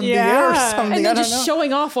lifting up from the air or Yeah. something. And I then don't just know.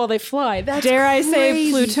 showing off while they fly. That's Dare I say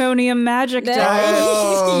crazy. plutonium magic That-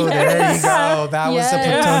 dust. Oh, there you go. That was the Yes.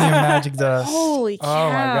 plutonium magic dust. Holy Oh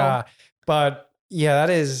my cow. god! But yeah, that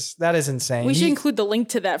is insane. We should include the link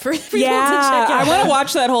to that for people to Yeah, check out. I want to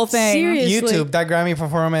watch that whole thing. Seriously. YouTube that Grammy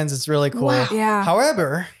performance is really cool. Wow. Yeah.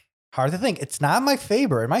 However, hard to think. It's not my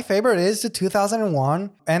favorite. My favorite is the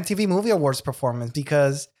 2001 MTV Movie Awards performance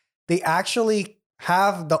because they actually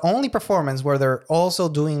have the only performance where they're also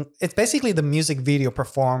doing. It's basically the music video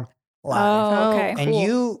performed live. Oh, okay. And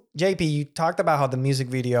you, JP, you talked about how the music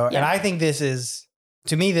video, and I think this is,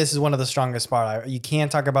 to me, this is one of the strongest part. You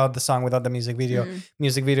can't talk about the song without the music video.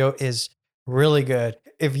 Music video is really good.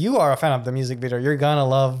 If you are a fan of the music video, you're gonna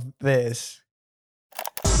love this.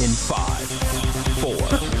 In 5, 4,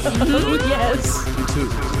 Yes. 2,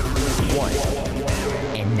 1.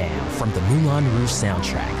 And Now, from the Moulin Rouge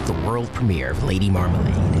soundtrack, the world premiere of Lady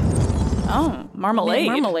Marmalade. Oh, Marmalade.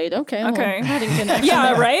 Marmalade. Okay. Okay. Well,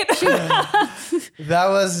 yeah, right? That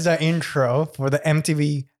was the intro for the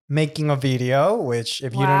MTV making a video, which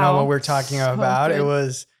if you don't know what we're talking about, good.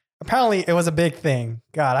 it was a big thing.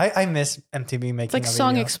 God, I miss MTV making It's like a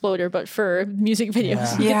Song video. Exploder, but for music videos.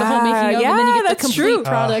 Yeah. You get the whole making of, and then you get the that's complete true.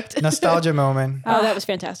 product. Nostalgia moment. Oh, that was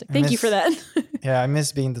fantastic. Thank you for that. Yeah, I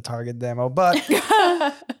miss being the Target demo. But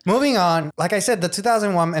moving on, like I said, the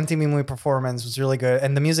 2001 MTV Movie Performance was really good.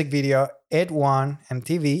 And the music video, it won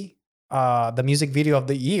MTV, the music video of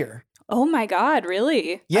the year. Oh my God,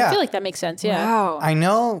 really? Yeah. I feel like that makes sense. Yeah. Wow. I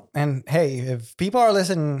know. And hey, if people are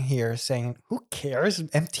listening here saying, who cares?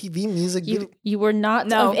 MTV music video. You were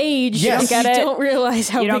not of age. Yes. You don't realize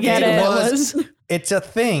how big it was. It's a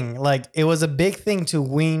thing. Like, it was a big thing to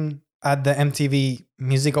win at the MTV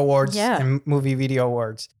Music Awards and Movie Video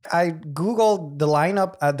Awards. I Googled the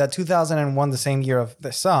lineup at the 2001, the same year of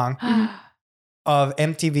the song, of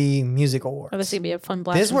MTV Music Awards. Oh, this is going to be a fun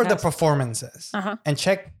blast. These were the performances. And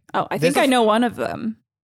check. Oh, I think I know one of them.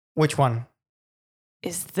 Which one?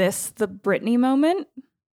 Is this the Britney moment?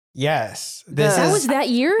 Yes. That was that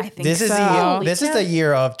year? I think so. This is the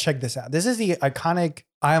year of, check this out. This is the iconic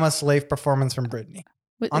I Am a Slave performance from Britney.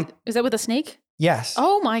 Is that with a snake? Yes.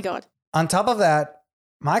 Oh my God. On top of that,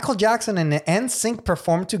 Michael Jackson and NSYNC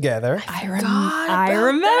performed together. I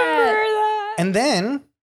remember that. And then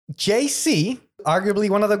JC, arguably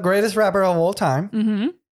one of the greatest rapper of all time. Mm-hmm.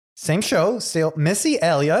 Same show, still Missy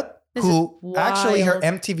Elliott, who actually her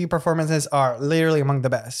MTV performances are literally among the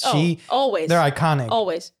best. Always. They're iconic.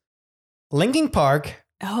 Always. Linkin Park.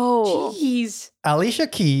 Oh. Jeez. Alicia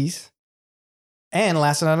Keys. And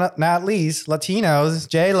last but not least, Latinos,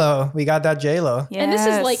 J-Lo. We got that J-Lo. Yes. And this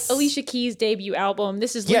is like Alicia Keys' debut album.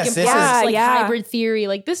 This is Linkin Park's like Hybrid Theory.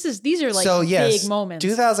 Like these are like big moments.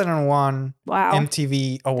 2001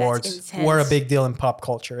 MTV Awards were a big deal in pop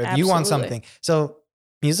culture. If you want something. So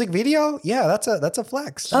music video, that's a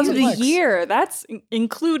flex. Of the year. That's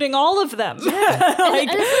including all of them. Yeah.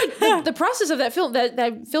 and I feel like the process of that film,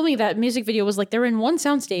 that filming that music video was like they're in one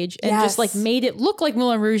soundstage and just like made it look like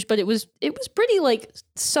Moulin Rouge, but it was pretty like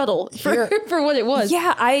subtle for what it was.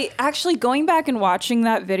 Yeah, I actually going back and watching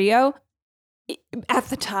that video. At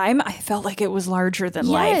the time, I felt like it was larger than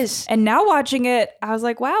life. And now watching it, I was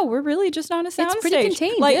like, wow, we're really just on a soundstage. It's pretty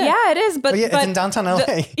contained. Like, yeah, it is. But it's in downtown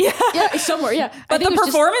LA. Yeah, somewhere. Yeah, but the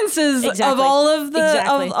performances of all of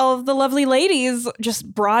the of the lovely ladies just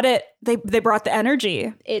brought it. They brought the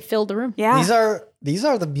energy. It filled the room. Yeah. These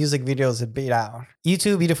are the music videos that beat out.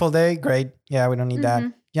 U2, Beautiful Day, great. Yeah, we don't need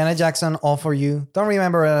that. Janet Jackson, All For You. Don't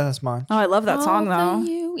remember it as much. Oh, I love that song though.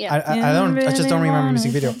 Yeah. I just don't remember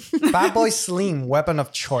music video. Bad Boy Slim, Weapon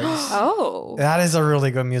of Choice. Oh. That is a really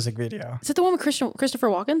good music video. Is it the one with Christopher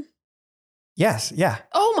Walken? Yes, yeah.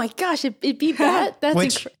 Oh my gosh, it beat that.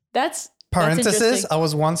 That's parenthesis, I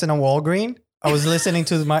was once in a Walgreens. I was listening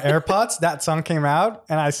to my AirPods. That song came out,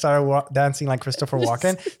 and I started dancing like Christopher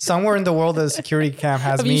Walken. Somewhere in the world, the security cam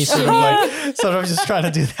has me sort of just trying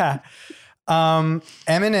to do that.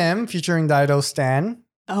 Eminem featuring Dido Stan.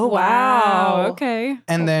 Oh, wow. Okay.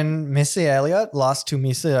 And then Missy Elliott lost to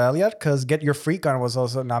Missy Elliott because Get Your Freak On was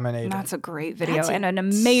also nominated. That's a great video and an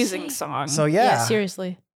amazing song. So yeah,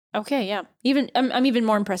 seriously. Okay, yeah. I'm even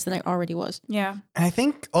more impressed than I already was. Yeah. And I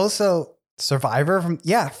think also Survivor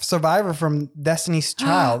from Destiny's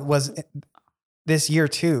Child was this year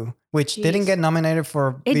too, which didn't get nominated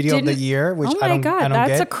for Video of the Year, which I don't get.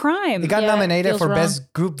 That's a crime. It got nominated for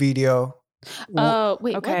Best Group Video.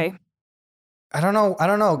 Wait, okay. What? I don't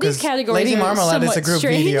know because Lady Marmalade is a group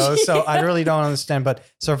video, so I really don't understand. But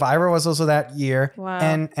Survivor was also that year,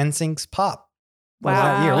 and NSYNC's Pop was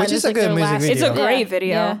that year, which is a good music video. It's a great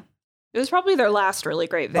video. Yeah. It was probably their last really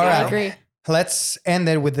great video. All right. I agree. Let's end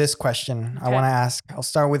it with this question. I want to ask. I'll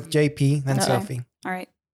start with JP, then Sophie. All right.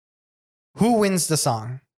 Who wins the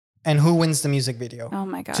song, and who wins the music video? Oh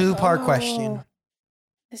my God. 2-part question.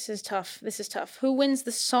 This is tough. Who wins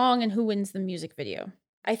the song and who wins the music video?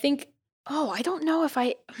 I think. I don't know if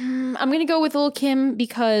I'm going to go with Lil' Kim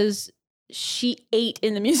because she ate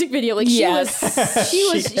in the music video. Like she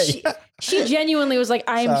genuinely was like,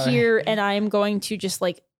 I'm here and I am going to just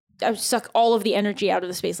like suck all of the energy out of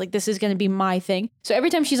the space. Like this is going to be my thing. So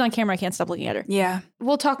every time she's on camera, I can't stop looking at her. Yeah.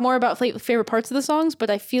 We'll talk more about favorite parts of the songs,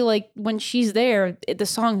 but I feel like when she's there, the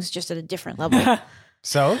song's just at a different level.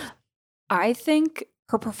 So? I think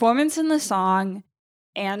her performance in the song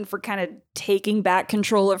and for kind of taking back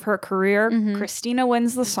control of her career, Christina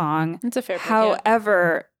wins the song. That's a fair pick.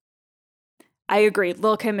 However, I agree.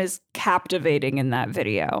 Lil' Kim is captivating in that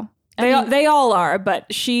video. They all are,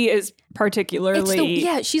 but she is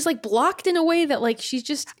particularly. She's like blocked in a way that like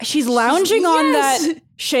she's lounging on that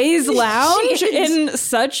chaise lounge in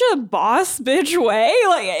such a boss bitch way.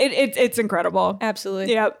 Like it's incredible.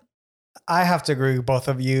 Absolutely. Yep. I have to agree with both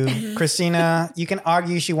of you. Christina, you can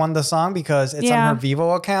argue she won the song because it's on her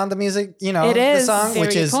Vivo account, the music, the song,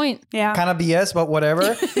 which is kind of BS, but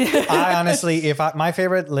whatever. I honestly, my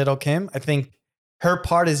favorite Little Kim, I think her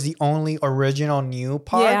part is the only original new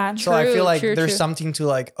part. Yeah, so I feel like there's something to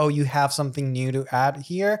like, oh, you have something new to add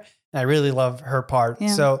here. And I really love her part.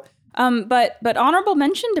 Yeah. So, but honorable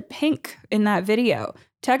mention to Pink in that video.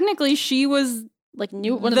 Technically, she was like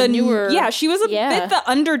one of the newer. Yeah, she was a bit the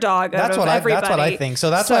underdog that's out of everybody. That's what I think. So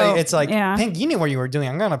that's why it's like, Pink, you knew what you were doing.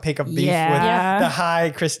 I'm going to pick a beef with the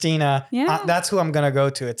high Christina. Yeah. That's who I'm going to go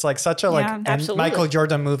to. It's like such a Michael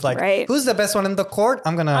Jordan move. Like, who's the best one in the court?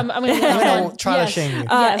 I'm going to try to shame you.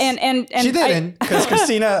 And she didn't, because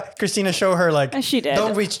Christina showed her like, she did.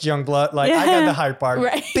 Don't reach young blood. Like, I got the high part.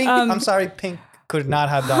 Right. Pink, I'm sorry, Pink could not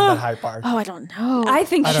have done that high part. Oh, I don't know. I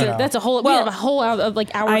think that's a whole. We have a whole hour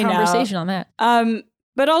conversation on that.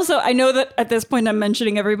 But also, I know that at this point I'm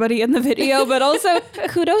mentioning everybody in the video, but also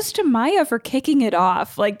kudos to Maya for kicking it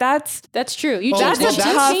off. Like that's true. You changed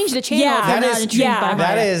the channel.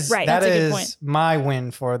 That is my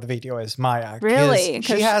win for the video is Maya. Really?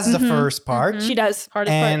 She has the first part. She does.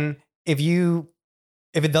 And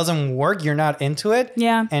if it doesn't work, you're not into it.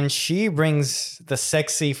 Yeah. And she brings the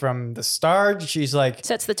sexy from the start. She's like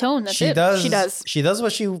sets the tone. That's she it. does. She does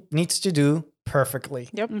what she needs to do perfectly.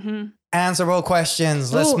 Yep. Mm-hmm. Answerable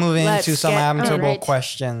questions. Let's move into some answerable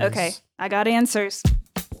questions. Okay, I got answers.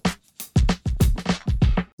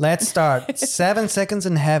 Let's start. 7 Seconds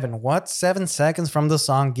in Heaven. What 7 seconds from the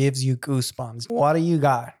song gives you goosebumps? What do you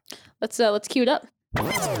got? Let's cue it up.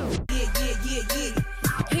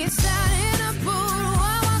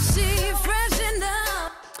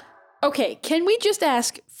 Okay, can we just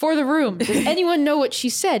ask for the room? Does anyone know what she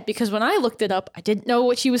said? Because when I looked it up, I didn't know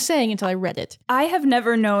what she was saying until I read it. I have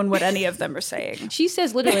never known what any of them are saying. She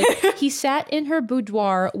says literally, he sat in her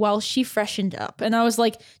boudoir while she freshened up. And I was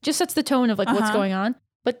like, just sets the tone of like what's going on.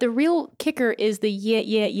 But the real kicker is the yeah.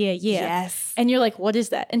 Yes. And you're like, what is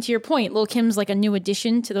that? And to your point, Lil' Kim's like a new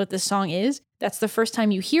addition to what this song is. That's the first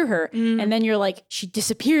time you hear her. And then you're like, she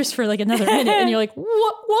disappears for like another minute. And you're like,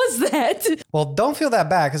 what was that? Well, don't feel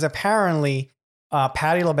that bad because apparently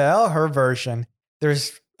Patti LaBelle, her version,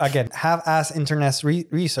 there's, again, half-ass internet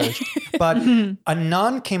research. But a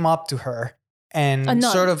nun came up to her and and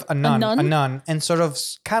sort of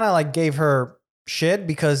kind of like gave her shit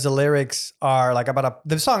because the lyrics are like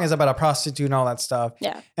the song is about a prostitute and all that stuff.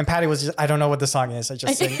 Yeah. And Patty was just, I don't know what the song is. I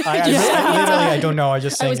just sing. I don't know. I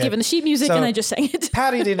just sang it. I was given the sheet music and I just sang it.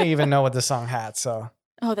 Patty didn't even know what the song had. So.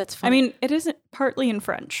 Oh, that's funny. I mean, it isn't partly in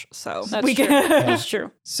French, so that's true. That's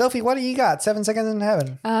true. Sophie, what do you got? 7 Seconds in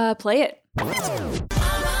Heaven. Play it.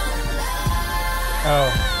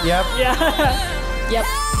 Oh, yep. Yeah.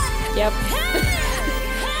 Yep.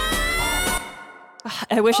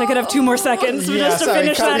 I wish I could have 2 more seconds just to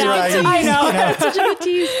finish that out. I know. That's such a good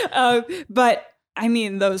tease. But I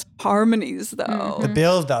mean, those harmonies, though. The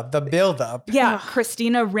build up. Yeah,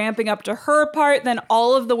 Christina ramping up to her part, then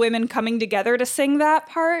all of the women coming together to sing that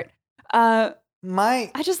part. I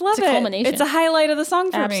just love it. Culmination. It's a highlight of the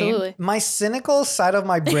song for me. Absolutely. My cynical side of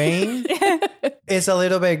my brain is a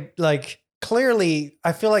little bit like, clearly,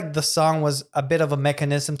 I feel like the song was a bit of a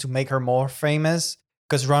mechanism to make her more famous.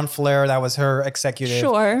 Because Ron Flair, that was her executive.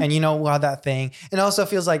 Sure. And you know how that thing. It also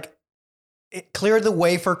feels like it cleared the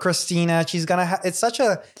way for Christina. She's going to have, it's such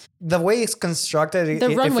a, the way it's constructed, it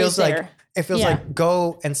feels there. Like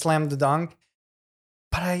go and slam the dunk.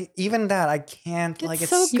 But I can't, like, it's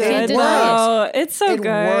so so good. It works. It's so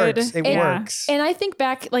good. It works. And I think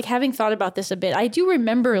back, like having thought about this a bit, I do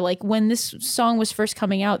remember like when this song was first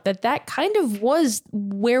coming out, that kind of was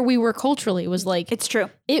where we were culturally. It was like, it's true.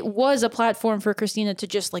 It was a platform for Christina to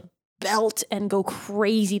just like belt and go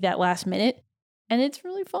crazy that last minute. And it's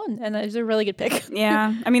really fun. And it's a really good pick.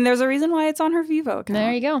 Yeah. I mean, there's a reason why it's on her Vivo account.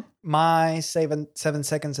 There you go. My 7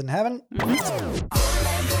 Seconds in Heaven.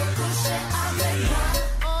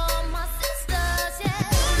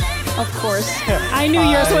 Of course. I knew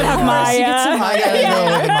yours would have Maya. I gotta go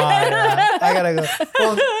with Maya. I gotta go.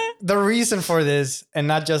 Well, the reason for this, and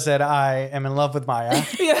not just that I am in love with Maya,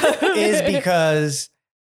 is because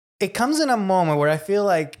it comes in a moment where I feel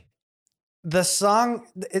like the song,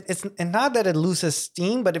 it's not that it loses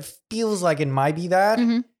steam, but it feels like it might be that.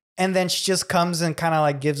 Mm-hmm. And then she just comes and kind of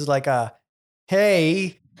like gives like a,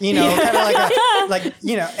 hey, kind of like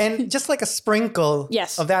and just like a sprinkle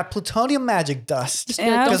of that plutonium magic dust.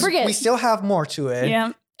 Don't forget. We still have more to it.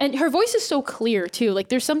 Yeah. And her voice is so clear too. Like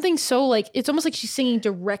there's something so like, it's almost like she's singing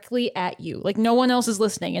directly at you. Like no one else is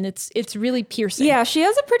listening, and it's really piercing. Yeah, she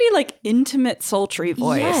has a pretty like intimate, sultry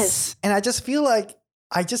voice. Yes. And I just feel like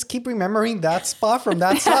I just keep remembering that spot from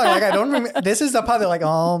that song. Like I don't remember. This is the part that like,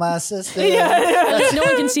 oh my sister. Like, no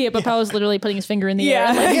one can see it, but Paul is literally putting his finger in the air.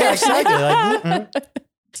 Like, Yeah, exactly. Like,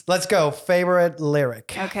 Let's go. Favorite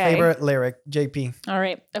lyric. Okay. Favorite lyric. JP. All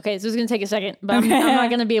right. Okay. So this is going to take a second, but I'm not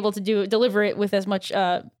going to be able to deliver it with as much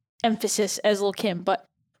emphasis as Lil' Kim. But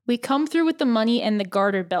we come through with the money and the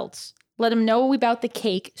garter belts. Let them know about the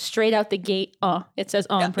cake straight out the gate. It says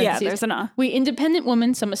in parentheses. Yeah, there's an We independent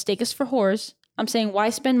women, some mistake us for whores. I'm saying,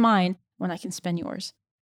 why spend mine when I can spend yours?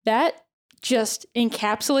 That just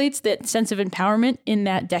encapsulates that sense of empowerment in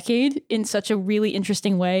that decade in such a really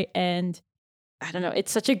interesting way. And I don't know,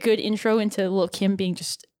 it's such a good intro into Lil' Kim being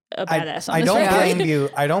just a badass on I this don't record. blame you.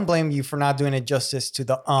 I don't blame you for not doing it justice to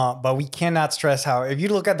the but we cannot stress how if you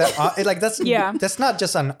look at that that's not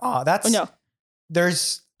just an that's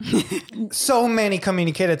there's so many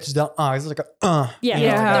communicated to the it's like a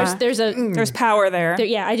There's power there.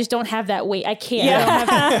 I just don't have that weight. I can't. I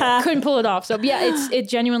don't have couldn't pull it off. So it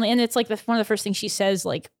genuinely, and it's like one of the first things she says,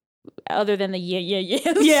 like other than the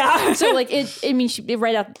yeah. So like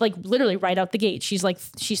literally right out the gate,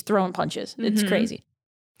 she's throwing punches. It's crazy.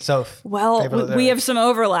 So we have some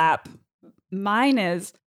overlap. Mine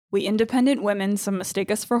is we independent women, some mistake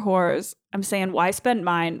us for whores. I'm saying why spend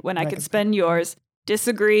mine when I could spend yours.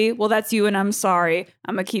 Disagree. Well, that's you and I'm sorry.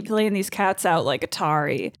 I'm going to keep playing these cats out like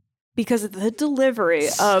Atari. Because the delivery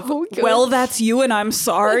of, well, that's you and I'm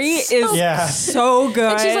sorry is so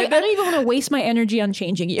good. And she's like, I don't even want to waste my energy on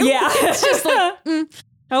changing you. Yeah. It's just like,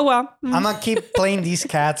 oh, well. I'm going to keep playing these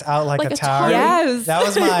cats out like Atari. Yes.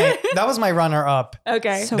 That was my runner up.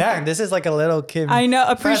 Okay. So this is like a little kid. I know.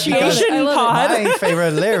 Appreciation pod. My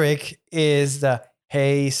favorite lyric is the,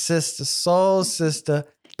 hey, sister, soul sister.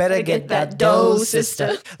 Better get that dough,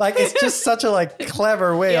 sister. Like, it's just such a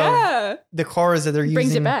clever way of the chorus that they're using.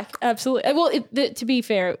 Brings it back. Absolutely. Well, to be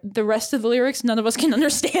fair, the rest of the lyrics, none of us can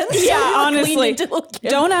understand. Yeah, honestly.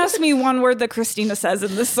 Don't ask me one word that Christina says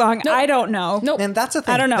in this song. Nope. I don't know. Nope. And that's the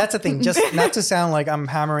thing. I don't know. That's the thing. Just not to sound like I'm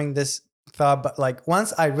hammering this thought, but like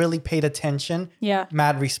once I really paid attention,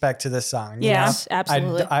 mad respect to this song. Yes,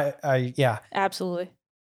 absolutely. I Absolutely.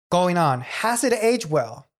 Going on. Has it aged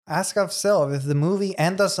well? Ask ourselves if the movie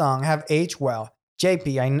and the song have aged well.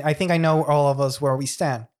 JP, I think I know all of us where we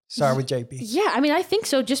stand. Start with JP. Yeah, I mean, I think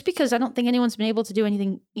so, just because I don't think anyone's been able to do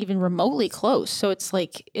anything even remotely close. So it's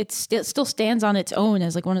like, it still stands on its own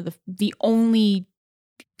as like one of the only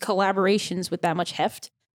collaborations with that much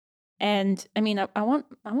heft. And I mean, I want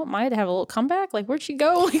Maya to have a little comeback. Like, where'd she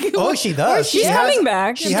go? Oh, she does. She's coming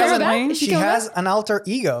back. She has an alter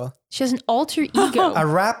ego. She has an alter ego. A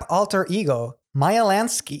rap alter ego. Maya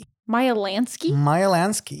Lansky. Maya Lansky? Maya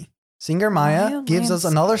Lansky. Singer Maya gives us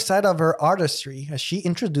another side of her artistry as she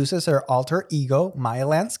introduces her alter ego, Maya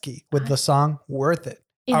Lansky, with the song Worth It.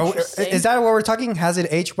 Is that what we're talking? Has it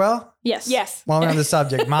aged well? Yes. While we're on the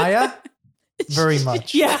subject. Maya? Very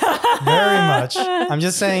much. Yeah. Very much. I'm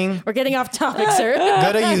just saying. We're getting off topic, sir.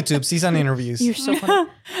 Go to YouTube, see some interviews. You're so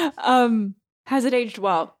funny. Has it aged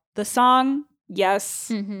well? The song, yes.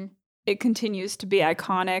 Mm-hmm. It continues to be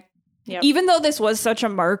iconic. Yep. Even though this was such a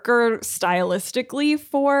marker stylistically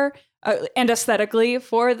for and aesthetically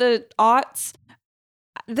for the aughts,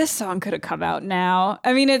 this song could have come out now.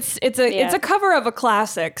 I mean, it's a cover of a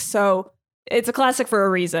classic, so it's a classic for a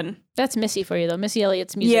reason. That's Missy for you, though. Missy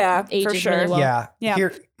Elliott's music ages for sure. really well. Yeah.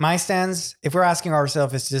 Here, my stance, if we're asking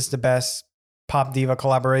ourselves, is this the best pop diva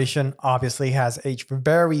collaboration? Obviously has aged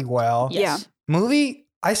very well. Yes. Yeah. Movie,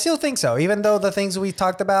 I still think so. Even though the things we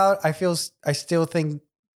talked about, I still think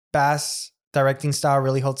Bass' directing style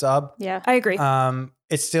really holds up. Yeah, I agree.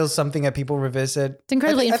 It's still something that people revisit. It's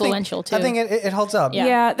incredibly influential too. I think it holds up.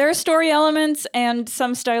 Yeah, there are story elements and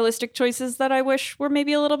some stylistic choices that I wish were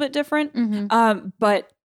maybe a little bit different. Mm-hmm.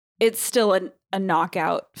 But it's still a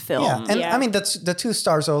knockout film. Yeah, and I mean the two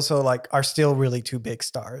stars also are still really two big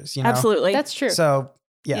stars. You know? Absolutely, that's true. So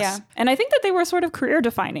yes, yeah, and I think that they were sort of career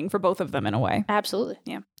defining for both of them in a way. Absolutely,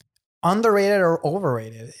 yeah. Underrated or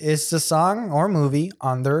overrated? Is the song or movie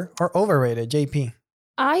under or overrated? JP.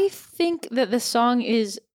 I think that the song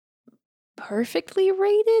is perfectly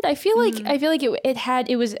rated. I feel like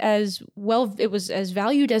it was as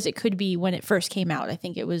valued as it could be when it first came out. I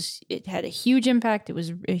think it had a huge impact. It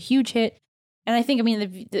was a huge hit. And I think, I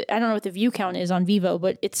mean, I don't know what the view count is on Vivo,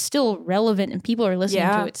 but it's still relevant and people are listening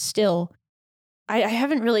to it still. I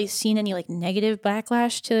haven't really seen any like negative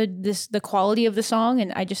backlash to the quality of the song,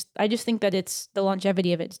 and I just think that it's the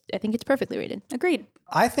longevity of it. I think it's perfectly rated. Agreed.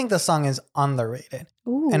 I think the song is underrated.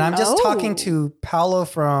 Ooh. And I'm just talking to Paolo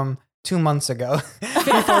from 2 months ago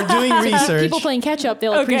before doing research. People playing catch up,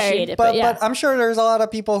 they'll appreciate it. But But I'm sure there's a lot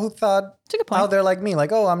of people who thought it's a good point. out there like me,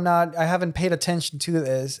 like, oh, I haven't paid attention to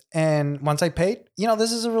this. And once I paid,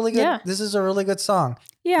 this is a really good song.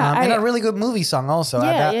 Yeah. And a really good movie song also. To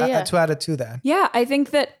add it to that. Yeah, I think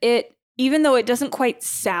that even though it doesn't quite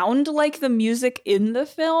sound like the music in the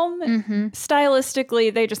film,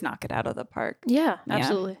 stylistically, they just knock it out of the park. Yeah,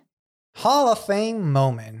 absolutely. Hall of Fame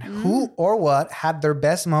moment. Who or what had their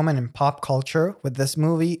best moment in pop culture with this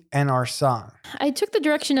movie and our song? I took the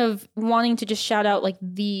direction of wanting to just shout out like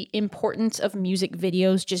the importance of music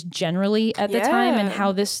videos just generally at the time, and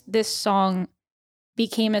how this song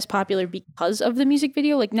became as popular because of the music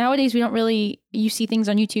video. Like nowadays, we don't really, you see things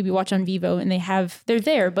on YouTube, you watch on Vivo, and they're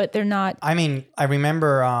there, but they're not. I mean, I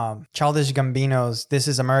remember Childish Gambino's This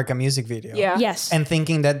Is America music video. Yeah. Yes. And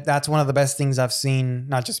thinking that that's one of the best things I've seen,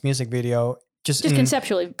 not just music video, just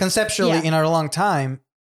conceptually in a long time.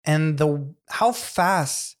 And how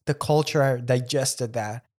fast the culture digested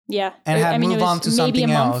that. Yeah. And moved on to something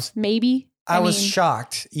else. Maybe. I was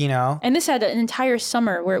shocked, And this had an entire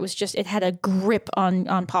summer where it had a grip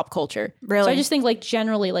on pop culture. Really? So I just think like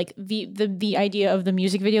generally like the idea of the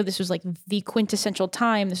music video, this was like the quintessential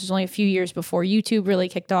time. This was only a few years before YouTube really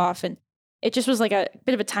kicked off. And it just was like a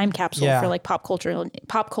bit of a time capsule for like pop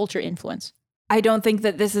culture influence. I don't think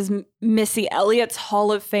that this is Missy Elliott's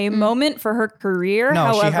Hall of Fame moment for her career. No,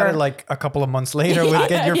 however, she had it like a couple of months later with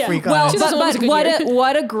Get Your Freak On. Well, but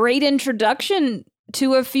what a great introduction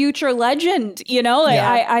to a future legend,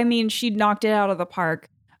 I mean, she knocked it out of the park.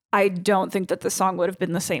 I don't think that the song would have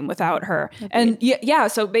been the same without her. And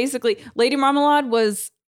so basically Lady Marmalade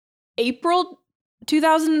was April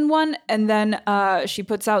 2001, and then she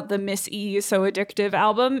puts out the Miss E So Addictive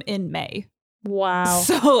album in May. Wow.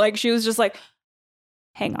 So like she was just like,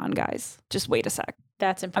 hang on guys, just wait a sec.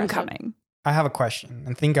 That's impressive. I'm coming. I have a question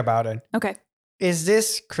and think about it. Okay. Is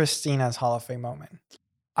this Christina's Hall of Fame moment?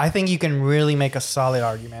 I think you can really make a solid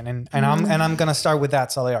argument, and I'm gonna start with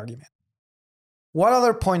that solid argument. What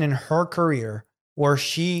other point in her career where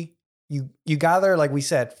you gather, like we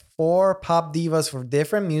said, 4 pop divas for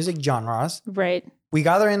different music genres? Right. We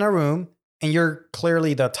gather in a room, and you're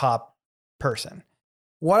clearly the top person.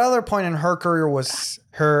 What other point in her career was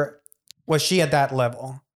she at that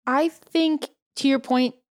level? I think to your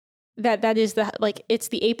point that is it's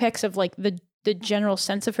the apex of like the general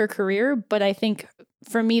sense of her career, but I think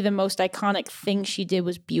for me, the most iconic thing she did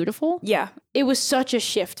was Beautiful. Yeah. It was such a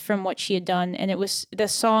shift from what she had done. And it was the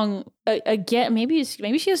song, again, maybe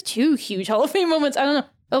she has 2 huge Hall of Fame moments. I don't know.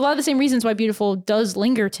 A lot of the same reasons why Beautiful does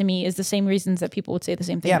linger to me is the same reasons that people would say the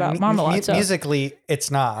same thing about Marmalade. Musically, it's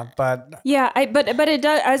not, but... Yeah, but it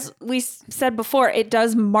does, as we said before, it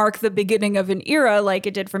does mark the beginning of an era like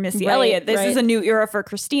it did for Missy Elliott. This is a new era for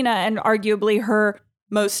Christina, and arguably her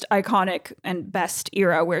most iconic and best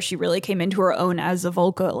era where she really came into her own as a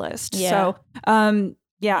vocalist. Yeah. So, and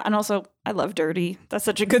also I love Dirty. That's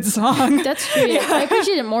such a good song. That's true. Yeah. I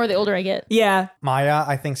appreciate it more the older I get. Yeah. Maya,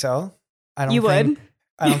 I think so. I don't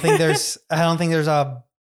think there's a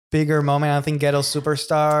bigger moment. I don't think Ghetto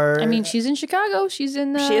Superstar. I mean, she's in Chicago. She's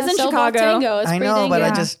in Chicago. Tango. It's I know, but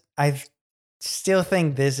dang, I still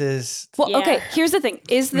think this is... Well, okay, here's the thing.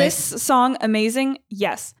 Is this song amazing?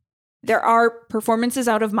 Yes. There are performances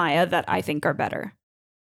out of Maya that I think are better.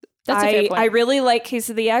 That's a fair point. I really like Case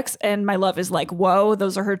of the X, and My Love Is Like Whoa.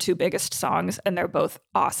 Those are her 2 biggest songs, and they're both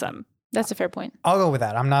awesome. That's a fair point. I'll go with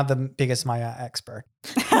that. I'm not the biggest Maya expert.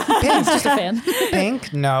 Pink's just a fan.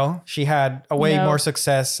 Pink, no. She had a way more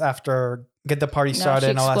success after Get the Party Started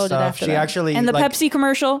and all that stuff. She actually... And the Pepsi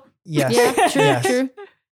commercial. Yes. Yeah, true.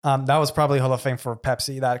 That was probably Hall of Fame for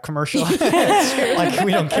Pepsi, that commercial. Like,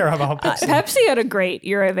 we don't care about Pepsi. Pepsi had a great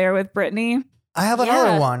era there with Britney. I have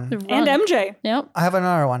another one. And MJ. Yep. I have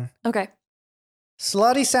another one. Okay.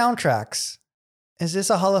 Slutty soundtracks. Is this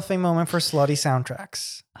a Hall of Fame moment for slutty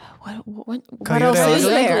soundtracks? What else is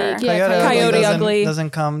there? Coyote Ugly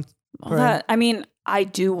doesn't come. I mean, I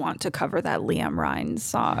do want to cover that Liam Rhines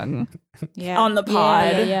song on the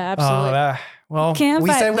pod. Yeah, absolutely. Well,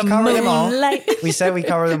 we said we covered them all. We said we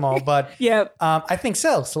covered them all, but I think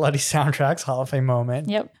so. Slutty soundtracks, Hall of Fame moment.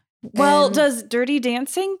 Yep. Well, does Dirty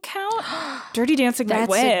Dancing count? Dirty Dancing might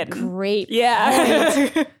win. That's a great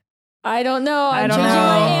point. I don't know. I'm changing know.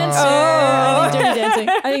 my answer.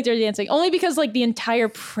 I think Dirty Dancing. Only because like the entire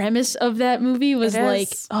premise of that movie was like,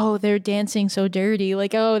 oh, they're dancing so dirty.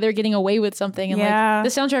 Like, oh, they're getting away with something. And like the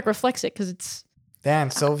soundtrack reflects it because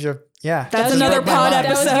Damn, so That's another pod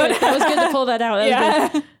episode. That was good to pull that out.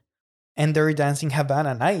 That was good. And they're dancing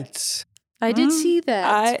Havana Nights. I did see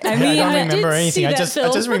that. I don't remember anything. I just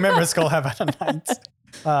remember it's called Havana Nights.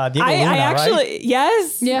 Diego Luna, actually, right?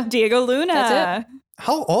 Yes. Yeah. Diego Luna. That's it.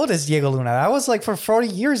 How old is Diego Luna? That was like for 40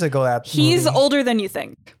 years ago. He's movie. older than you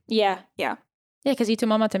think. Yeah. Yeah. Yeah, because Y Tu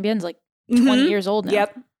Mama Tambien's like 20 years old now.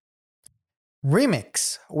 Yep.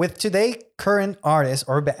 Remix with today current artist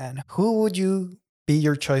or band. Who would you be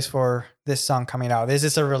your choice for this song coming out? This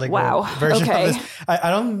is a really good version of this. I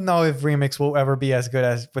don't know if remix will ever be as good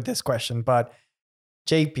as with this question, but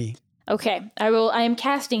JP. Okay, I am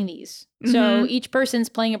casting these. So each person's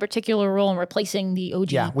playing a particular role and replacing the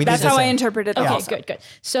OG. Yeah, that's how I interpreted it. Okay, good.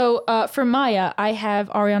 So for Maya, I have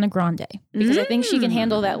Ariana Grande because I think she can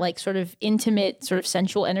handle that like sort of intimate, sort of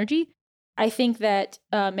sensual energy. I think that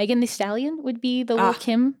Megan Thee Stallion would be the Lil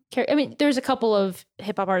Kim character. I mean, there's a couple of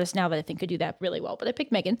hip hop artists now that I think could do that really well, but I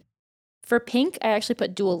picked Megan. For Pink, I actually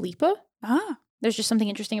put Dua Lipa. There's just something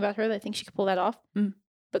interesting about her that I think she could pull that off.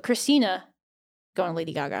 But Christina, going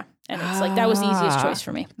Lady Gaga. And it's like, that was the easiest choice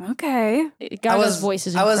for me. Okay. Gaga's voice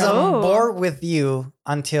is incredible. I was on board with you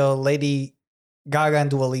until Lady Gaga and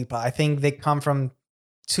Dua Lipa. I think they come from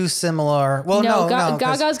too similar. Well, no,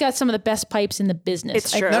 Gaga's got some of the best pipes in the business.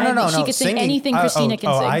 It's true. No. She could sing anything Christina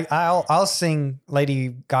can sing. I'll sing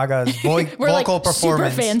Lady Gaga's We're vocal like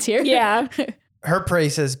performance. Super fans here. Yeah. Her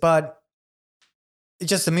praises, but it's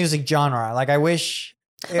just the music genre. Like I wish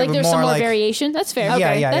it like was there's more some more like, variation. That's fair.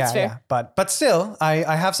 That's fair. Yeah. But still,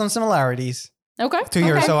 I have some similarities. Okay. To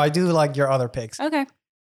yours, so I do like your other picks. Okay.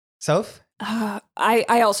 Soph?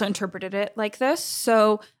 I also interpreted it like this.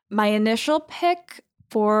 So my initial pick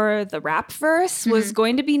for the rap verse was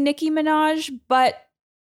going to be Nicki Minaj, but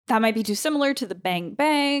that might be too similar to the Bang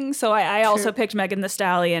Bang. So I also picked Megan Thee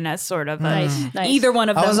Stallion as sort of nice. Either one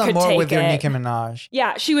of them could take it. I was on board with your Nicki Minaj.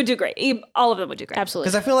 Yeah, she would do great. All of them would do great. Absolutely.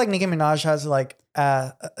 Because I feel like Nicki Minaj has like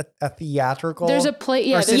a theatrical. There's a play.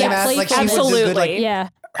 Yeah, there's play. Like absolutely. Good, like, yeah.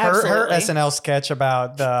 Her SNL sketch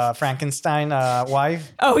about the Frankenstein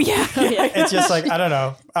wife. Oh yeah. It's just like I don't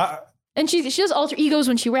know. And she does alter egos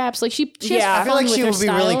when she raps. Like she has I feel like she would be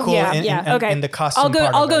really cool in the costume.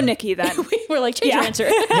 I'll go Nicki then. We're like, change your answer.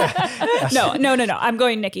 No. I'm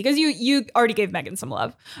going Nicki because you already gave Megan some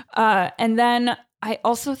love. And then I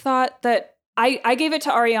also thought that I gave it to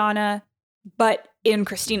Ariana, but in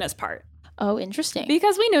Christina's part. Oh, interesting.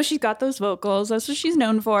 Because we know she's got those vocals. That's what she's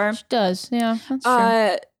known for. She does. Yeah, that's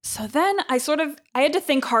true. So then I had to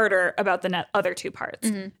think harder about the other two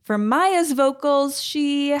parts. For Maya's vocals,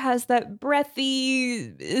 she has that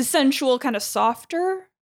breathy, sensual, kind of softer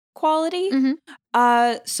quality.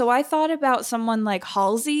 So I thought about someone like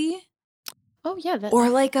Halsey. Oh, yeah. Or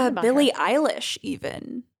like a Billie Eilish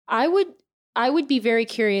even. I would be very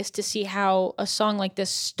curious to see how a song like this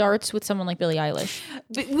starts with someone like Billie Eilish.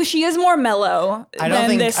 But she is more mellow I don't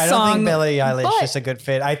think Billie Eilish is a good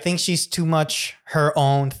fit. I think she's too much her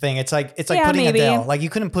own thing. It's like putting Adele. Like you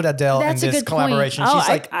couldn't put Adele in this collaboration. Oh, she's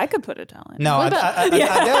like I could put Adele in. No, Adele,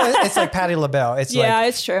 it's like Patti LaBelle. It's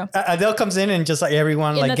it's true. Adele comes in and just like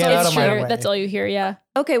everyone like get out of my way. That's all you hear. Yeah.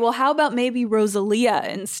 Okay, well, how about maybe Rosalia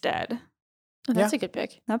instead? Oh, that's a good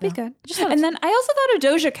pick. That'd be good. And then I also thought of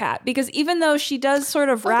Doja Cat because even though she does sort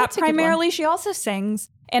of rap primarily, she also sings.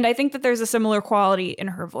 And I think that there's a similar quality in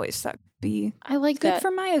her voice that would be good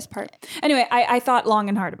for Maya's part. Anyway, I thought long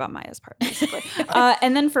and hard about Maya's part, basically.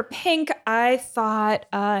 And then for Pink, I thought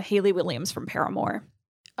Hayley Williams from Paramore.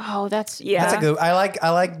 Oh, that's a good. I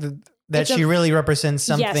like that she really represents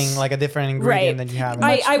something like a different ingredient than you have.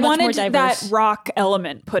 I wanted that rock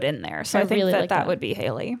element put in there. So I think really that would be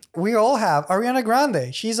Hayley. We all have Ariana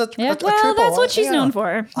Grande. She's a triple. That's what she's known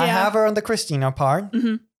for. I have her on the Christina part.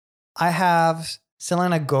 I have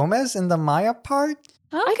Selena Gomez in the Maya part.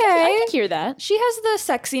 Okay. I can hear that. She has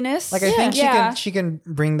the sexiness. Like I think she can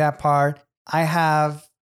bring that part. I have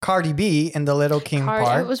Cardi B in the Little Kim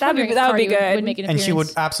part. That would be good. Would make an and she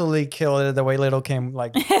would absolutely kill it the way Little Kim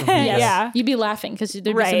like. Yeah, you'd be laughing because there'd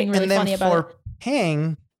be something really funny about it. And then for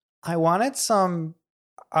Pink, I wanted some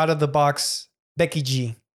out of the box Becky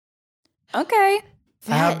G. Okay.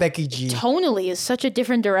 I have Becky G. Tonally is such a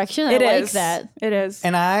different direction. I like that. It is.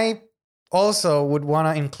 And I also would want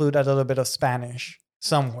to include a little bit of Spanish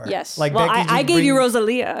somewhere. Yes. Like well, Becky G I gave you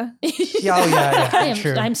Rosalia.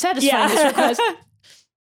 I'm satisfying this request.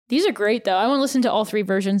 These are great, though. I want to listen to all three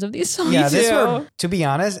versions of these songs. Yeah, this were, to be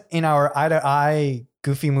honest, in our Eye to Eye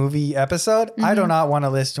Goofy Movie episode, I do not want to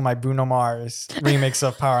listen to my Bruno Mars remix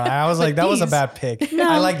of Power. I was like, that was a bad pick. No.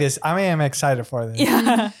 I like this. I am excited for this.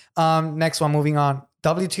 Yeah. Next one, moving on.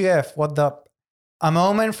 WTF, what the? A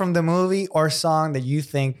moment from the movie or song that you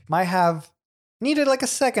think might have needed like a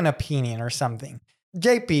second opinion or something.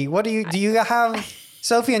 JP, what do you have?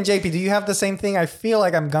 Sophie and JP, do you have the same thing? I feel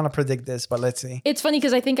like I'm gonna predict this, but let's see. It's funny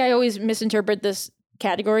because I think I always misinterpret this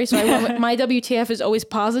category. So my WTF is always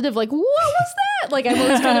positive. Like, what was that? Like, I'm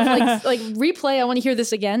always kind of like replay. I want to hear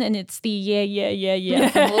this again. And it's the yeah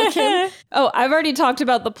from Lil' Kim. Oh, I've already talked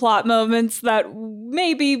about the plot moments that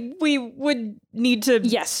maybe we would need to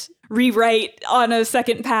rewrite on a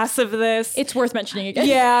second pass of this. It's worth mentioning again.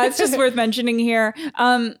 Yeah, it's just worth mentioning here.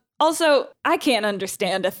 Also, I can't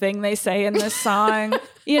understand a thing they say in this song,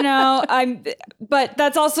 but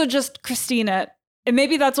that's also just Christina. And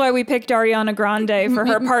maybe that's why we picked Ariana Grande for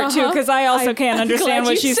her part too, because I also can't understand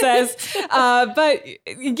what she says. But,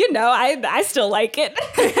 I still like it.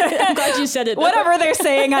 I'm glad you said it. Whatever they're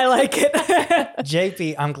saying, I like it.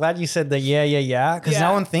 JP, I'm glad you said the yeah, because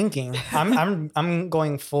now I'm thinking. I'm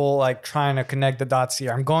going full, like, trying to connect the dots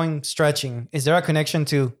here. I'm going stretching. Is there a connection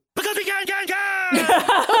to... Because we can.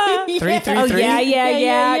 333? Oh,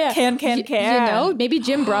 yeah. Can. Maybe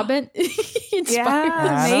Jim Broadbent inspired.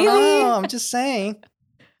 I don't know. I'm just saying.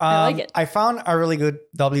 I like it. I found a really good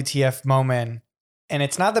WTF moment, and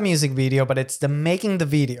it's not the music video, but it's the making the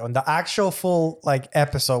video and the actual full like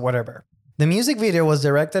episode, whatever. The music video was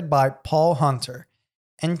directed by Paul Hunter,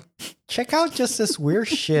 and check out just this weird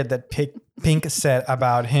shit that Pink said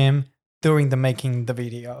about him during the making the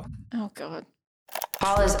video. Oh God.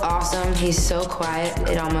 Paul is awesome. He's so quiet.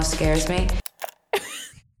 It almost scares me.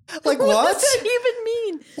 Like, what? What does that even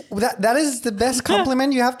mean? That is the best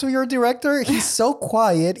compliment you have to your director. He's so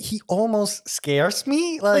quiet. He almost scares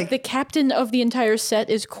me. Like the captain of the entire set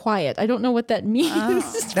is quiet. I don't know what that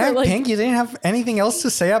means. That Pink, you didn't have anything else to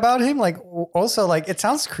say about him? Like, also, like, it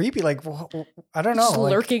sounds creepy. Like, I don't know. Just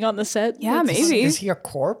lurking on the set? Yeah, maybe. Is he a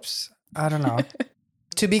corpse? I don't know.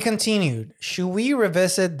 To be continued. Should we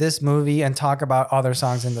revisit this movie and talk about other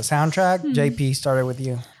songs in the soundtrack? JP, started with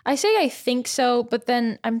you. I say I think so, but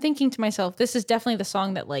then I'm thinking to myself, this is definitely the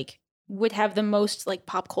song that like would have the most like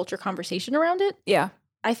pop culture conversation around it. Yeah.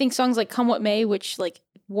 I think songs like Come What May, which like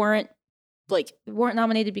weren't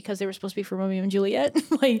nominated because they were supposed to be for Romeo and Juliet.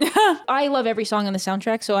 Like, I love every song on the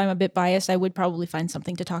soundtrack, so I'm a bit biased. I would probably find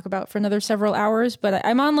something to talk about for another several hours, but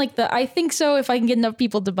I'm on like I think so if I can get enough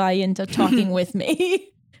people to buy into talking with me.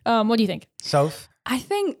 What do you think? Soph? I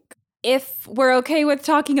think if we're okay with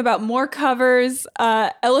talking about more covers,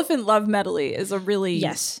 Elephant Love Medley is a really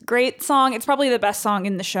great song. It's probably the best song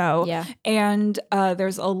in the show. Yeah. And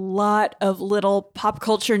there's a lot of little pop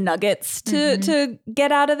culture nuggets to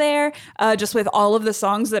get out of there, just with all of the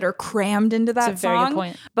songs that are crammed into that That's a very good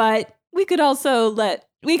point. But we could also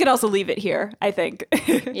leave it here, I think.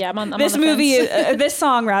 Yeah, I'm on this the movie, fence. this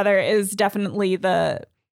song rather, is definitely the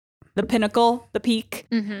pinnacle, the peak.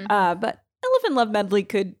 But Elephant Love Medley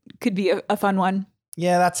could be a fun one.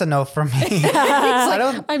 Yeah, that's a no from me.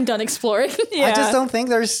 I'm done exploring. I just don't think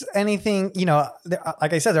there's anything,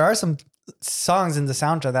 like I said, there are some songs in the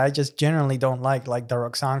soundtrack that I just generally don't like the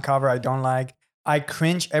Roxanne cover. I don't like. I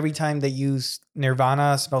cringe every time they use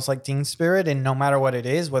Nirvana Smells Like Teen Spirit, and no matter what it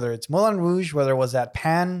is, whether it's Moulin Rouge, whether it was that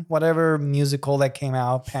Pan, whatever musical that came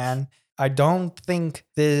out, Pan, I don't think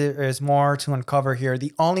there is more to uncover here.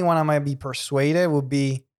 The only one I might be persuaded would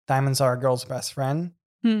be Diamonds Are a Girl's Best Friend.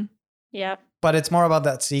 Yeah. But it's more about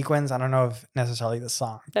that sequence. I don't know if necessarily the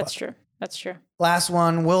song. That's true. Last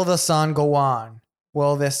one, Will the Sun Go On?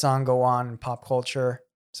 Will this song go on in pop culture?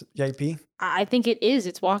 JP? I think it is.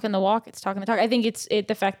 It's walking the walk. It's talking the talk. I think it's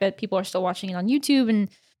the fact that people are still watching it on YouTube and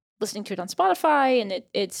listening to it on Spotify. And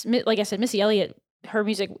it's like I said, Missy Elliott, her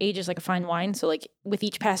music ages like a fine wine. So like with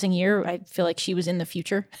each passing year, I feel like she was in the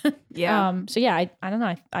future. Yeah. So yeah, I don't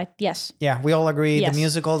know. Yes. Yeah, we all agree. Yes. The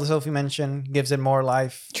musical that Sophie mentioned gives it more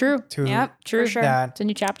life. True. Yep. True. Sure. That. It's a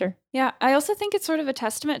new chapter. Yeah. I also think it's sort of a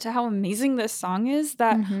testament to how amazing this song is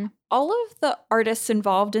that all of the artists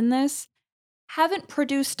involved in this haven't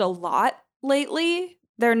produced a lot lately.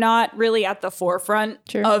 They're not really at the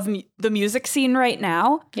forefront of the music scene right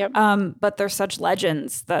now. Yep. But they're such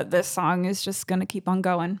legends that this song is just going to keep on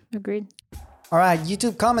going. Agreed. All right,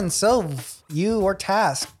 YouTube comments. So you were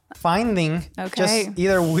tasked finding just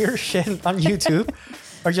either weird shit on YouTube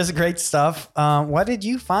or just great stuff. What did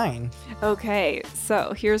you find? Okay,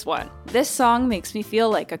 so here's one. This song makes me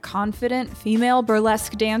feel like a confident female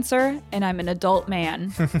burlesque dancer, and I'm an adult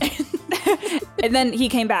man. And then he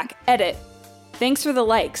came back. Edit. Thanks for the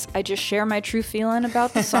likes. I just share my true feeling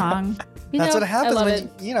about the song. That's what happens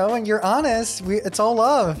when when you're honest. It's all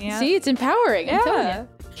love. Yeah. See, it's empowering. I'm telling you.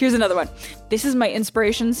 Here's another one. This is my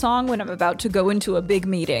inspiration song when I'm about to go into a big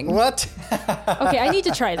meeting. What? Okay, I need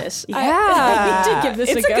to try this. Yeah. I need to give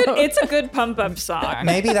this a go. It's a good pump up song.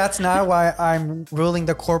 Maybe that's not why I'm ruling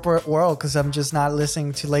the corporate world, because I'm just not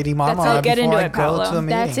listening to Lady Marmalade Get before into I it, go Paolo. to a meeting.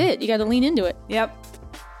 That's it. You got to lean into it. Yep.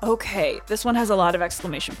 Okay, this one has a lot of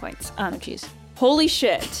exclamation points. Jeez. Holy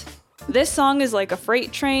shit. This song is like a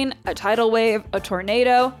freight train, a tidal wave, a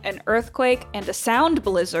tornado, an earthquake, and a sound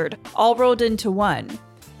blizzard all rolled into one.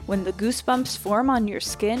 When the goosebumps form on your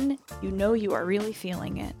skin, you know you are really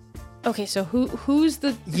feeling it. Okay, so who's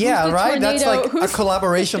the Yeah, who's the right? That's tornado? like a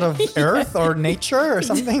collaboration of Earth or nature or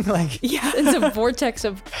something. Like, Yeah. It's a vortex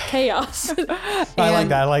of chaos. I like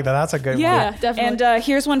that. That's a good one. Yeah, definitely. And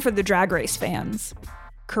here's one for the Drag Race fans.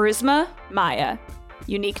 Charisma, Maya.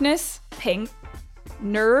 Uniqueness, Pink.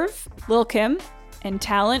 Nerve, Lil' Kim. And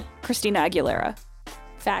talent, Christina Aguilera.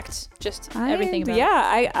 Facts. Just everything about it.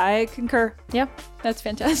 Yeah, I concur. Yeah, that's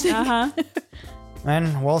fantastic. Uh-huh.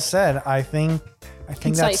 And well said. I think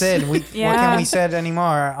Concise. that's it. What Yeah. can we say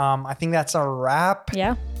anymore? I think that's a wrap.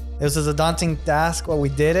 Yeah. This is a daunting task, but we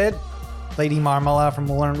did it. Lady Marmalade from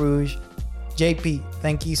Moulin Rouge. JP,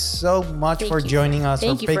 thank you so much for joining us,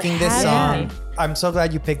 Thank for you for picking this having song. me. I'm so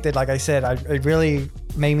glad you picked it. Like I said, it really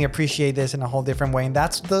made me appreciate this in a whole different way. And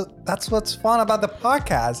that's what's fun about the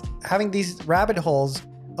podcast, having these rabbit holes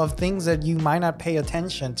of things that you might not pay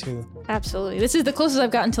attention to. Absolutely. This is the closest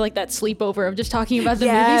I've gotten to like that sleepover of just talking about the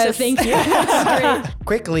movie. Yes. So thank you. That's great.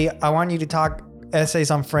 Quickly, I want you to talk Essays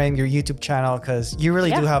on Frame, your YouTube channel, because you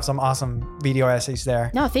really do have some awesome video essays there.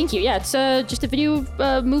 No, thank you. Yeah, it's just a video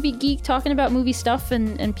movie geek talking about movie stuff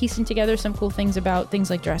and piecing together some cool things about things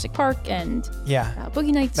like Jurassic Park and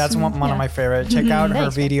Boogie Nights. That's and, one of my favorite. Check out her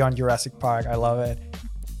Thanks, man. video on Jurassic Park. I love it.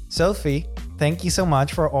 Sophie, thank you so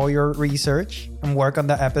much for all your research and work on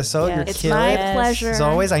the episode. Yes. You It's killed my it. pleasure. As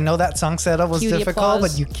always, I know that song setup was Cue the difficult,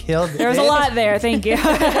 applause. but you killed it. There was a lot there. Thank you.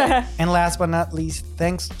 And last but not least,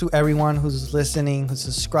 thanks to everyone who's listening, who's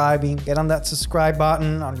subscribing. Get on that subscribe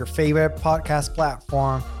button on your favorite podcast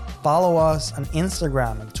platform. Follow us on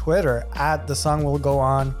Instagram and Twitter at The Song Will Go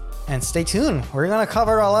On. And stay tuned. We're going to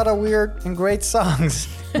cover a lot of weird and great songs.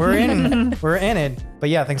 We're in it. But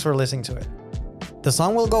yeah, thanks for listening to it. The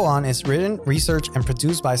Song Will Go On is written, researched, and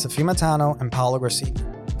produced by Sophie Matano and Paolo Grassini.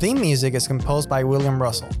 Theme music is composed by William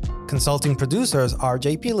Russell. Consulting producers are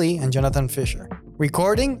JP Leigh and Jonathan Fisher.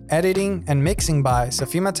 Recording, editing, and mixing by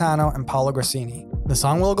Sophie Matano and Paolo Grassini. The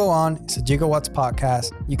Song Will Go On is a Gigawatts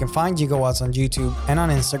podcast. You can find Gigawatts on YouTube and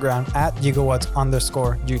on Instagram at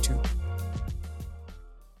Gigawatts_YouTube.